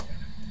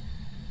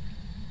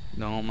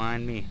 Don't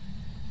mind me.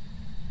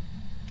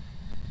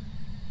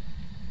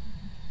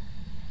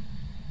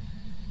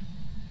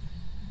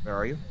 Where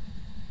are you?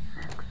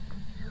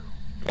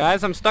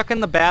 Guys, I'm stuck in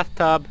the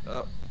bathtub.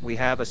 We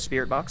have a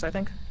spirit box, I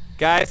think.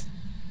 Guys,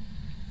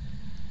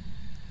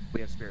 We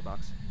have a spirit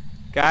box.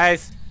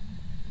 guys.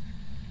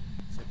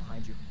 It's right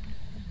behind you.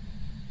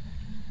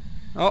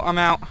 Oh, I'm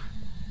out.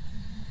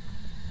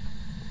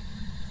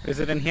 Is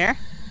it in here?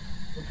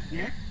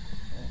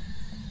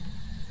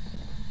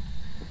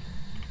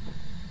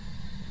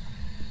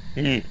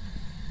 Hmm.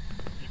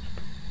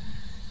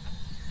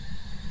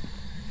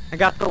 I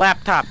got the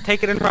laptop.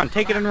 Take it and run.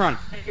 Take it and run.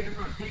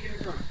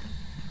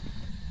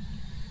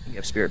 You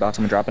have spirit box,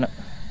 I'm dropping it.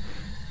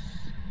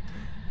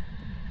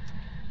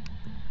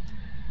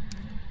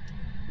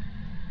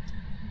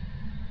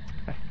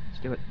 Okay, let's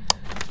do it.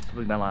 This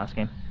will be my last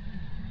game.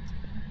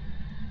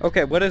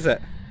 Okay, what is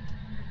it?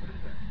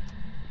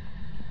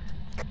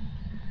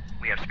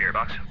 We have spirit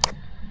box.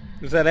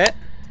 Is that it?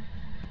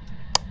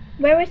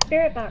 Where was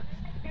Spirit Box?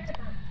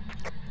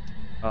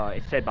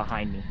 It said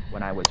behind me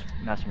when I was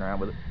messing around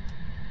with it.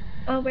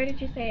 Oh, where did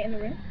you say it in the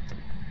room?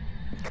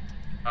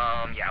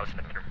 Yeah, I was in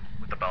the bedroom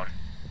with the bone.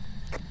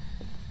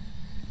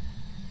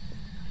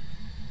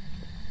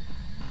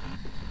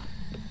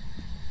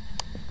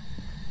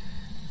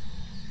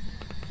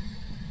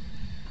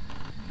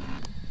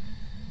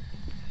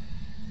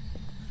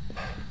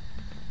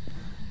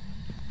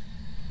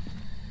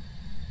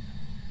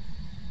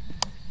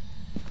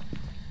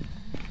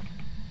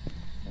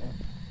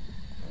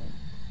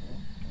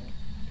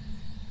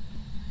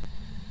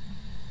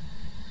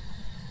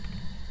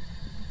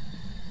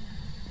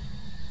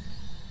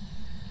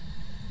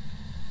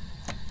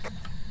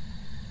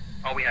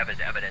 All we have as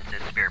evidence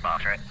is spirit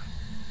box, right?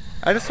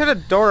 I just heard a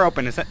door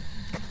open. Is that?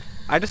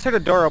 I just heard a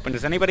door open.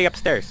 Is anybody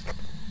upstairs?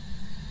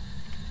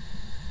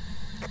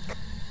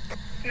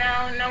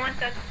 No, no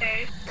one's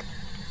upstairs.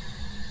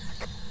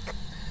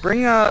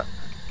 Bring a...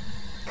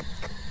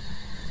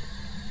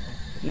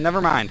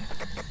 Never mind.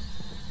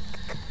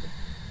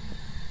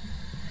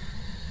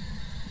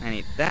 I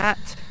need that.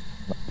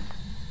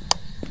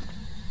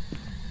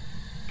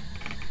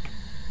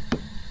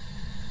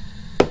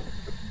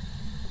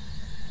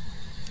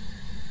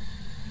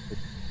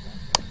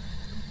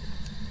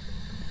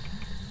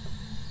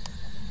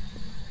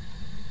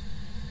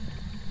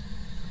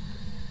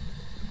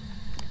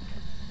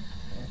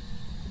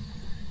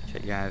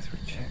 Okay, guys,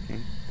 we're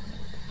checking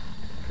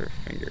for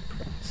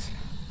fingerprints.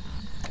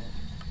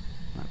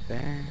 Not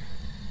there.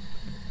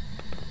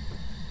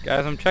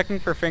 Guys, I'm checking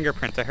for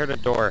fingerprints. I heard a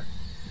door.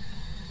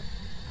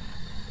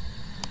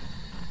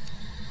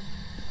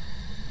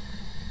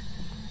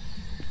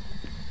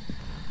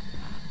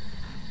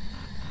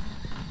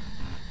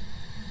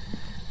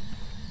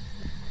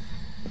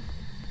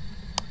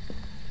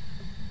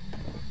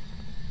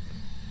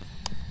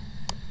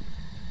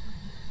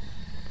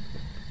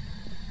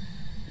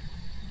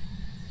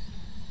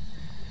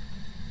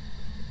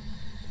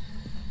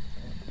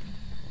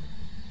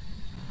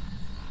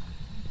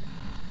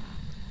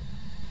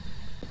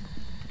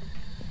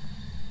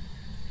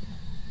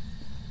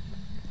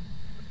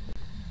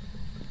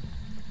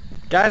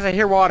 Guys, I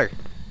hear water.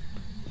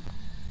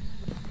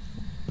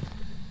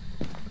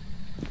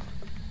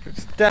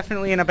 It's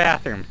definitely in a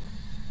bathroom.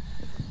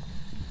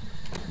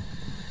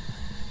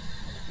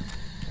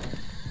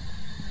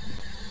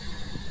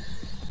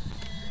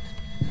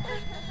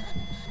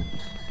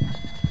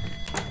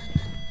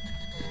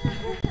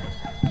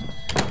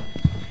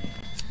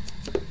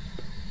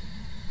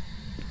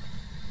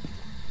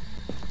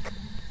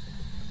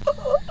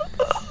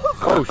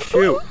 Oh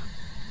shoot.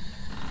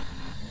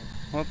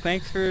 Well,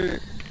 thanks for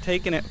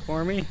taking it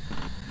for me.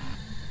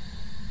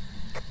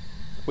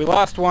 We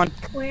lost one.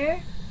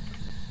 Where?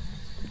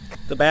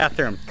 The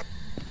bathroom.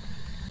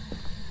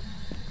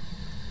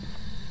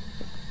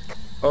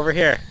 Over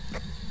here.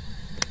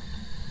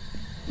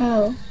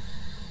 Oh.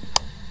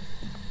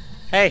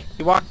 Hey,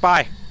 you walked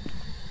by.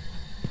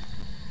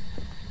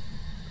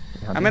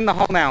 I'm in the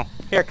hall now.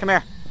 Here, come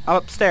here. I'm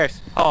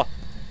upstairs. Hall.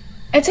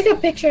 I took a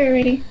picture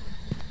already.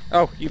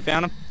 Oh, you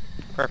found him?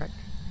 Perfect.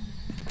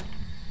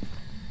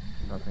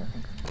 Okay, I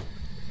think.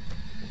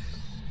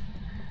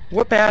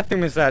 What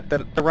bathroom is that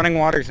the running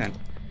water's in?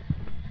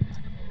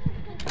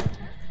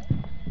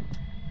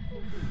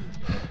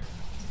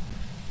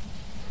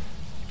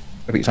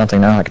 Maybe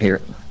something now. I can hear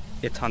it.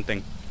 It's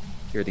hunting.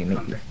 Hear the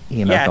EMF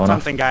Yeah, going it's off.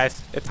 hunting,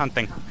 guys. It's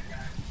hunting.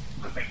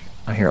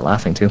 I hear it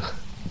laughing too.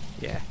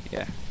 Yeah,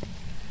 yeah.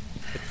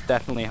 It's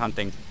definitely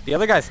hunting. The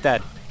other guy's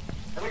dead.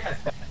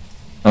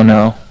 Oh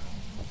no.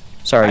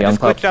 Sorry, I young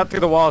just pup. glitched out through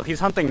the wall.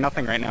 He's hunting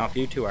nothing right now if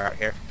you two are out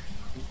here.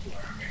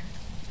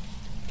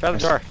 Try the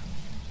door.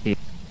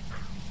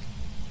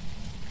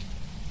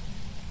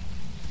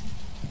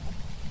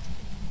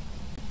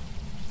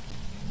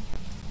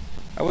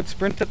 I would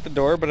sprint at the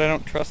door, but I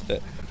don't trust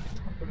it.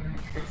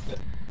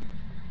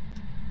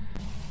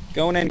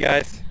 Going in,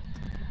 guys.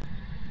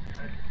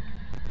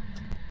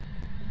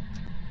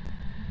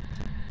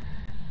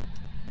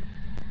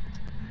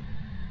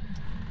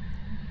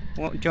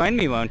 Well, join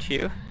me, won't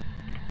you?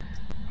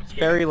 It's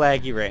very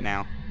laggy right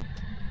now.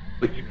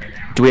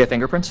 Do we have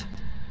fingerprints?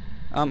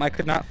 I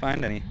could not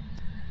find any.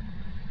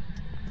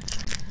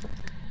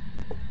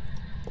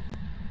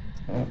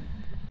 I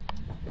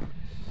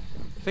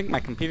think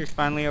my computer's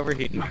finally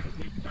overheating.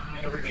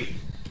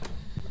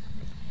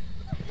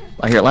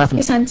 I hear it laughing.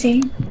 It's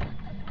hunting.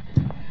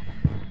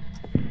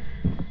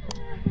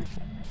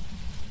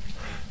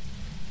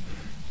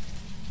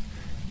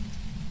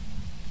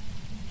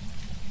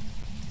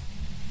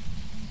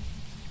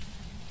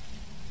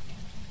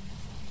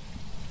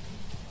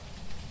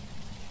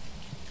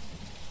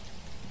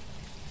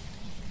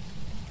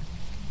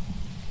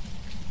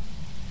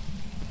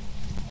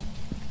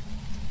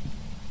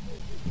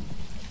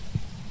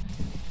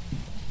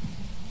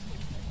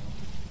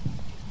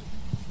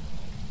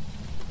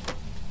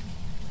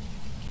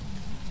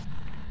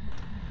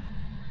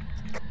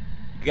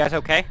 You guys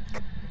okay?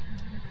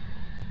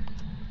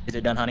 Is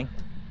it done hunting?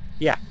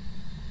 Yeah.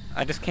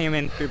 I just came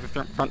in through the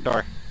front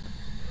door.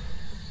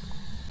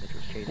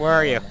 Where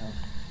are you?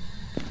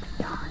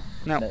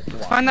 No,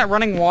 let's find that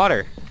running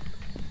water.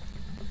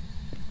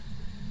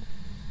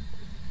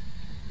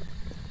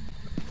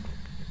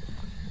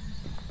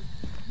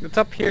 It's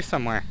up here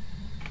somewhere.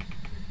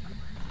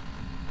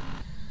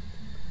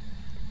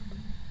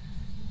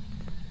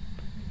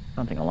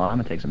 Something a lot. I'm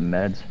gonna take some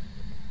meds.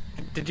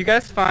 Did you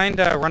guys find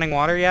running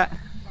water yet?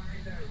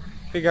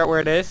 Figure out where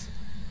it is?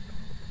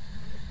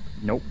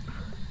 Nope.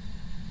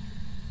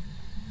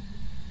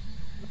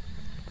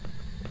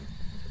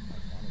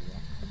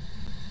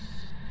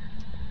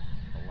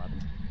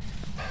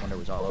 Wonder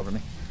was all over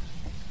me.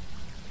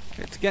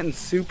 It's getting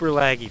super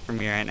laggy for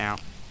me right now.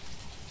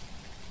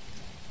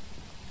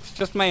 It's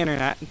just my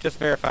internet. Just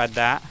verified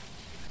that.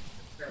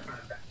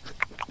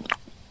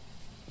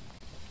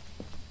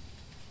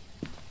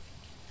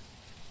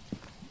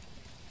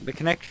 The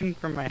connection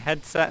from my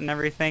headset and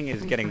everything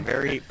is getting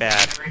very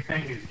bad.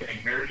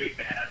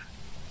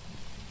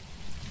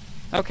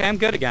 Okay, I'm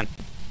good again.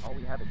 All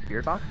we have is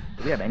spirit box?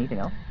 Do we have anything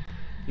else?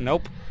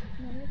 Nope.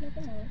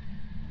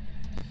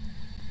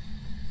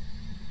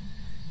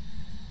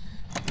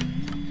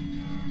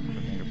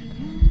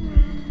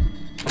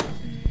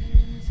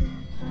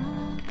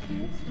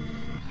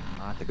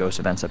 The ghost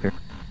events up here.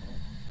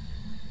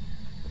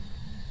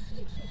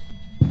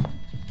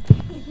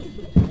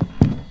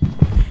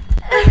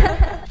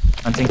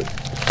 Hunting.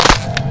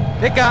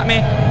 It got me!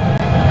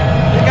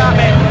 It got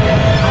me!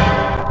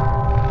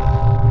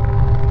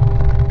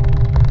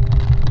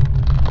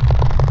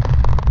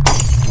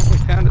 We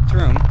found its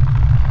room.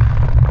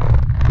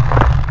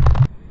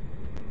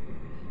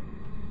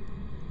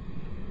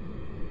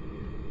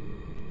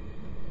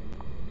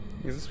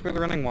 this where the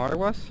running water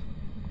was?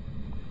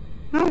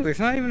 No, there's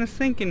not even a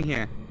sink in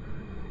here.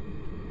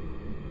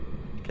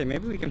 Okay,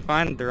 maybe we can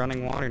find the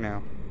running water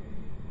now.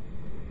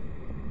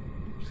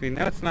 So we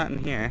know it's not in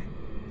here.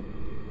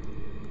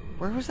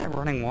 Where was that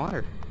running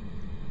water?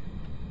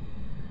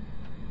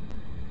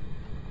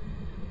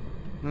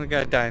 Another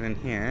guy died in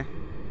here.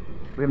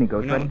 Do we have any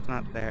ghost No, ready? it's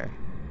not there.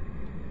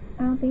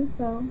 I don't think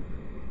so.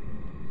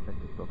 Check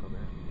this book over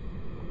there.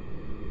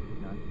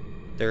 None.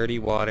 Dirty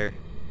water.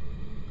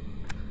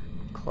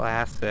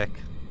 Classic.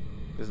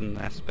 This is a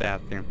nice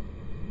bathroom.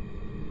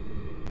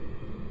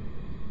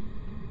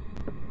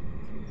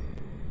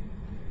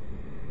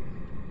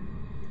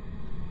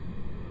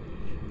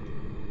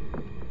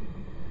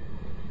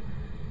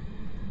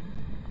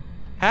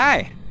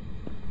 Hi!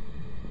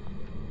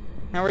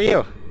 How are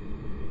you?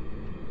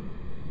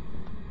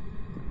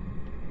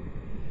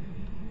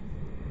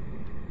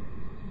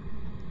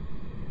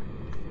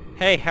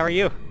 Hey, how are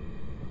you?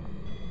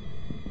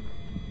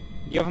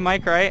 You have a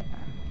mic, right?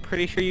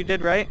 Pretty sure you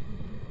did, right?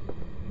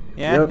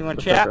 Yeah? Yep, You want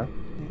to what's up, chat? bro?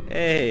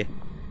 Hey.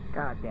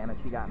 God damn it,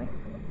 she got me.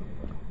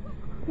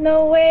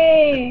 No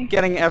way.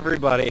 Getting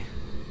everybody.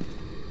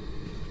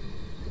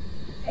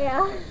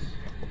 Yeah.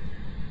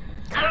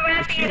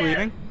 Is she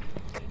leaving?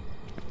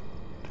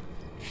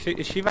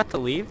 Is she about to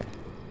leave?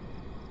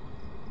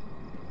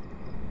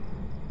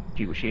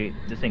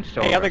 This thing's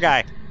so Hey, other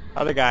aggressive. guy.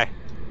 Other guy.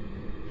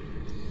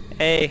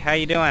 Hey, how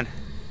you doing?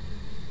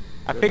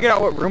 I figured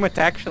out what room it's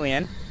actually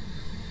in.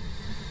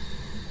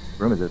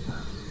 Room is it?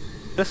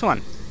 This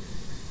one.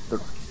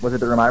 Was it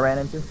the room I ran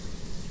into?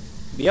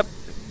 Yep.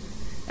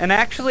 And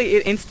actually,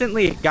 it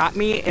instantly got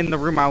me in the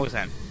room I was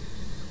in.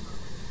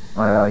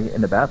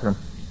 In the bathroom.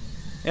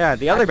 Yeah,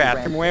 the other Actually ran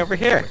bathroom way over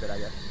here. with it, I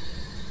guess.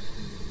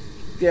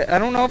 Yeah, I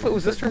don't know if it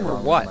was this room or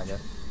Wrong what. room, I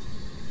guess.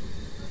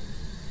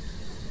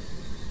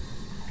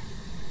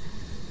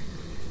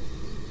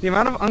 The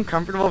amount of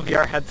uncomfortable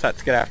VR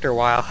headsets get after a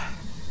while.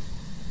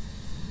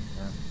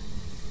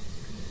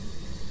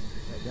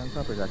 That young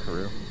pup or is that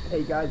Karu?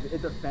 Hey guys,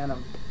 it's a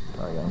phantom.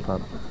 Oh, young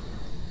pup.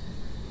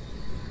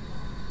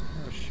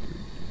 Oh, shoot.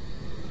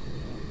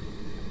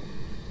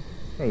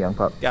 Hey, young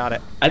pup. Got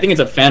it. I think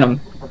it's a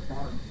phantom.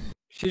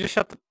 She just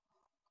shut the...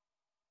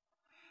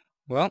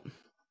 Well.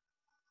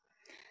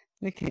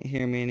 They can't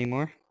hear me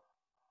anymore.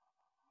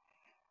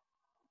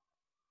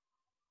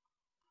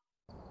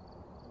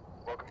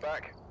 Welcome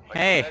back.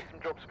 Hey. I had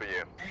some jobs for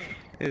you.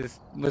 It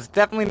was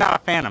definitely not a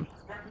phantom.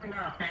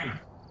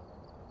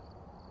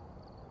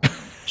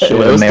 Shit,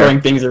 was I a was mare.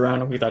 throwing things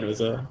around. We thought it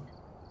was a...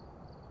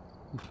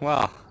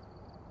 Well.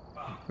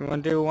 You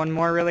want to do one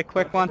more really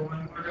quick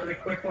one?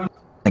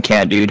 I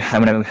can't, dude.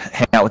 I'm gonna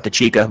hang out with the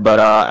chica, but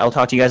I'll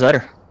talk to you guys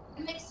later.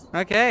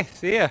 Okay,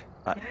 see ya.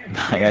 Bye,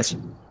 guys.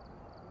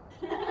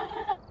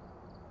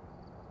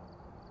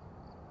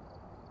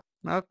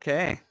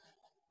 Okay.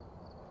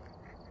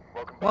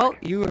 Welcome back. Well,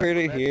 you heard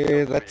it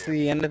here. That's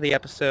the end of the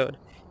episode.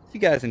 If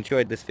you guys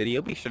enjoyed this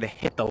video, be sure to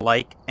hit the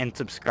like and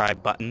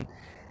subscribe button.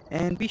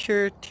 And be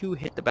sure to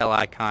hit the bell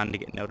icon to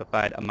get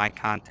notified of my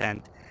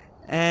content.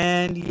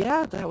 And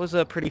yeah, that was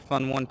a pretty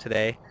fun one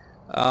today.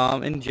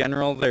 In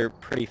general, they're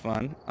pretty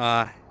fun.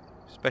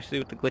 Especially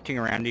with the glitching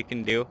around you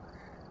can do.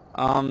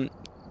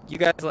 You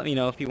guys let me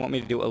know if you want me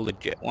to do a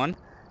legit one.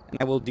 And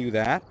I will do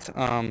that.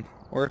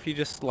 Or if you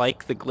just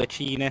like the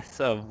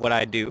glitchiness of what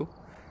I do.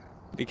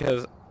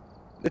 Because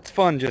it's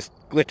fun just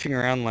glitching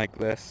around like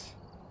this.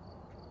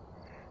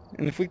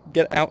 And if we could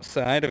get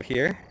outside of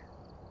here,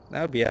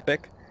 that would be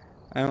epic.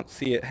 I don't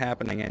see it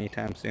happening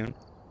anytime soon.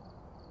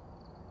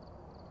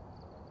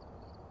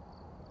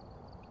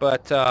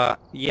 But,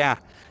 yeah.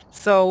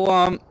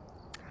 So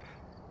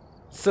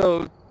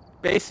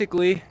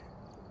basically,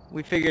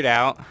 we figured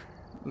out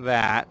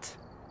that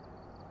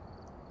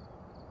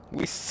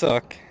we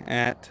suck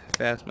at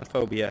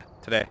Phasmophobia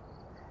today.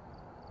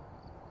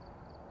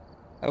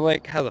 I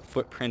like how the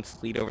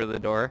footprints lead over the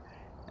door,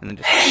 and then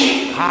just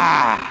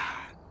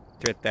ah,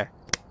 it's right there.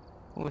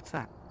 What's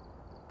that?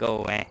 Go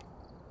away.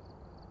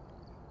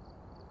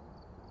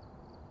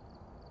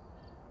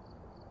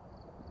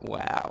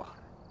 Wow,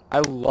 I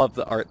love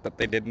the art that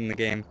they did in the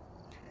game.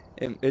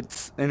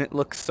 It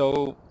looks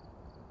so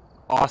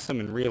awesome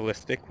and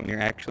realistic when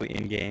you're actually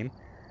in game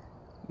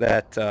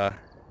that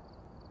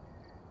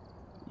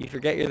you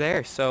forget you're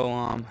there.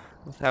 So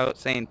without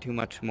saying too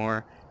much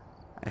more,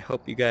 I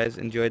hope you guys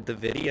enjoyed the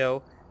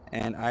video,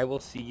 and I will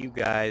see you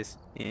guys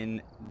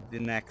in the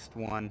next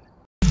one.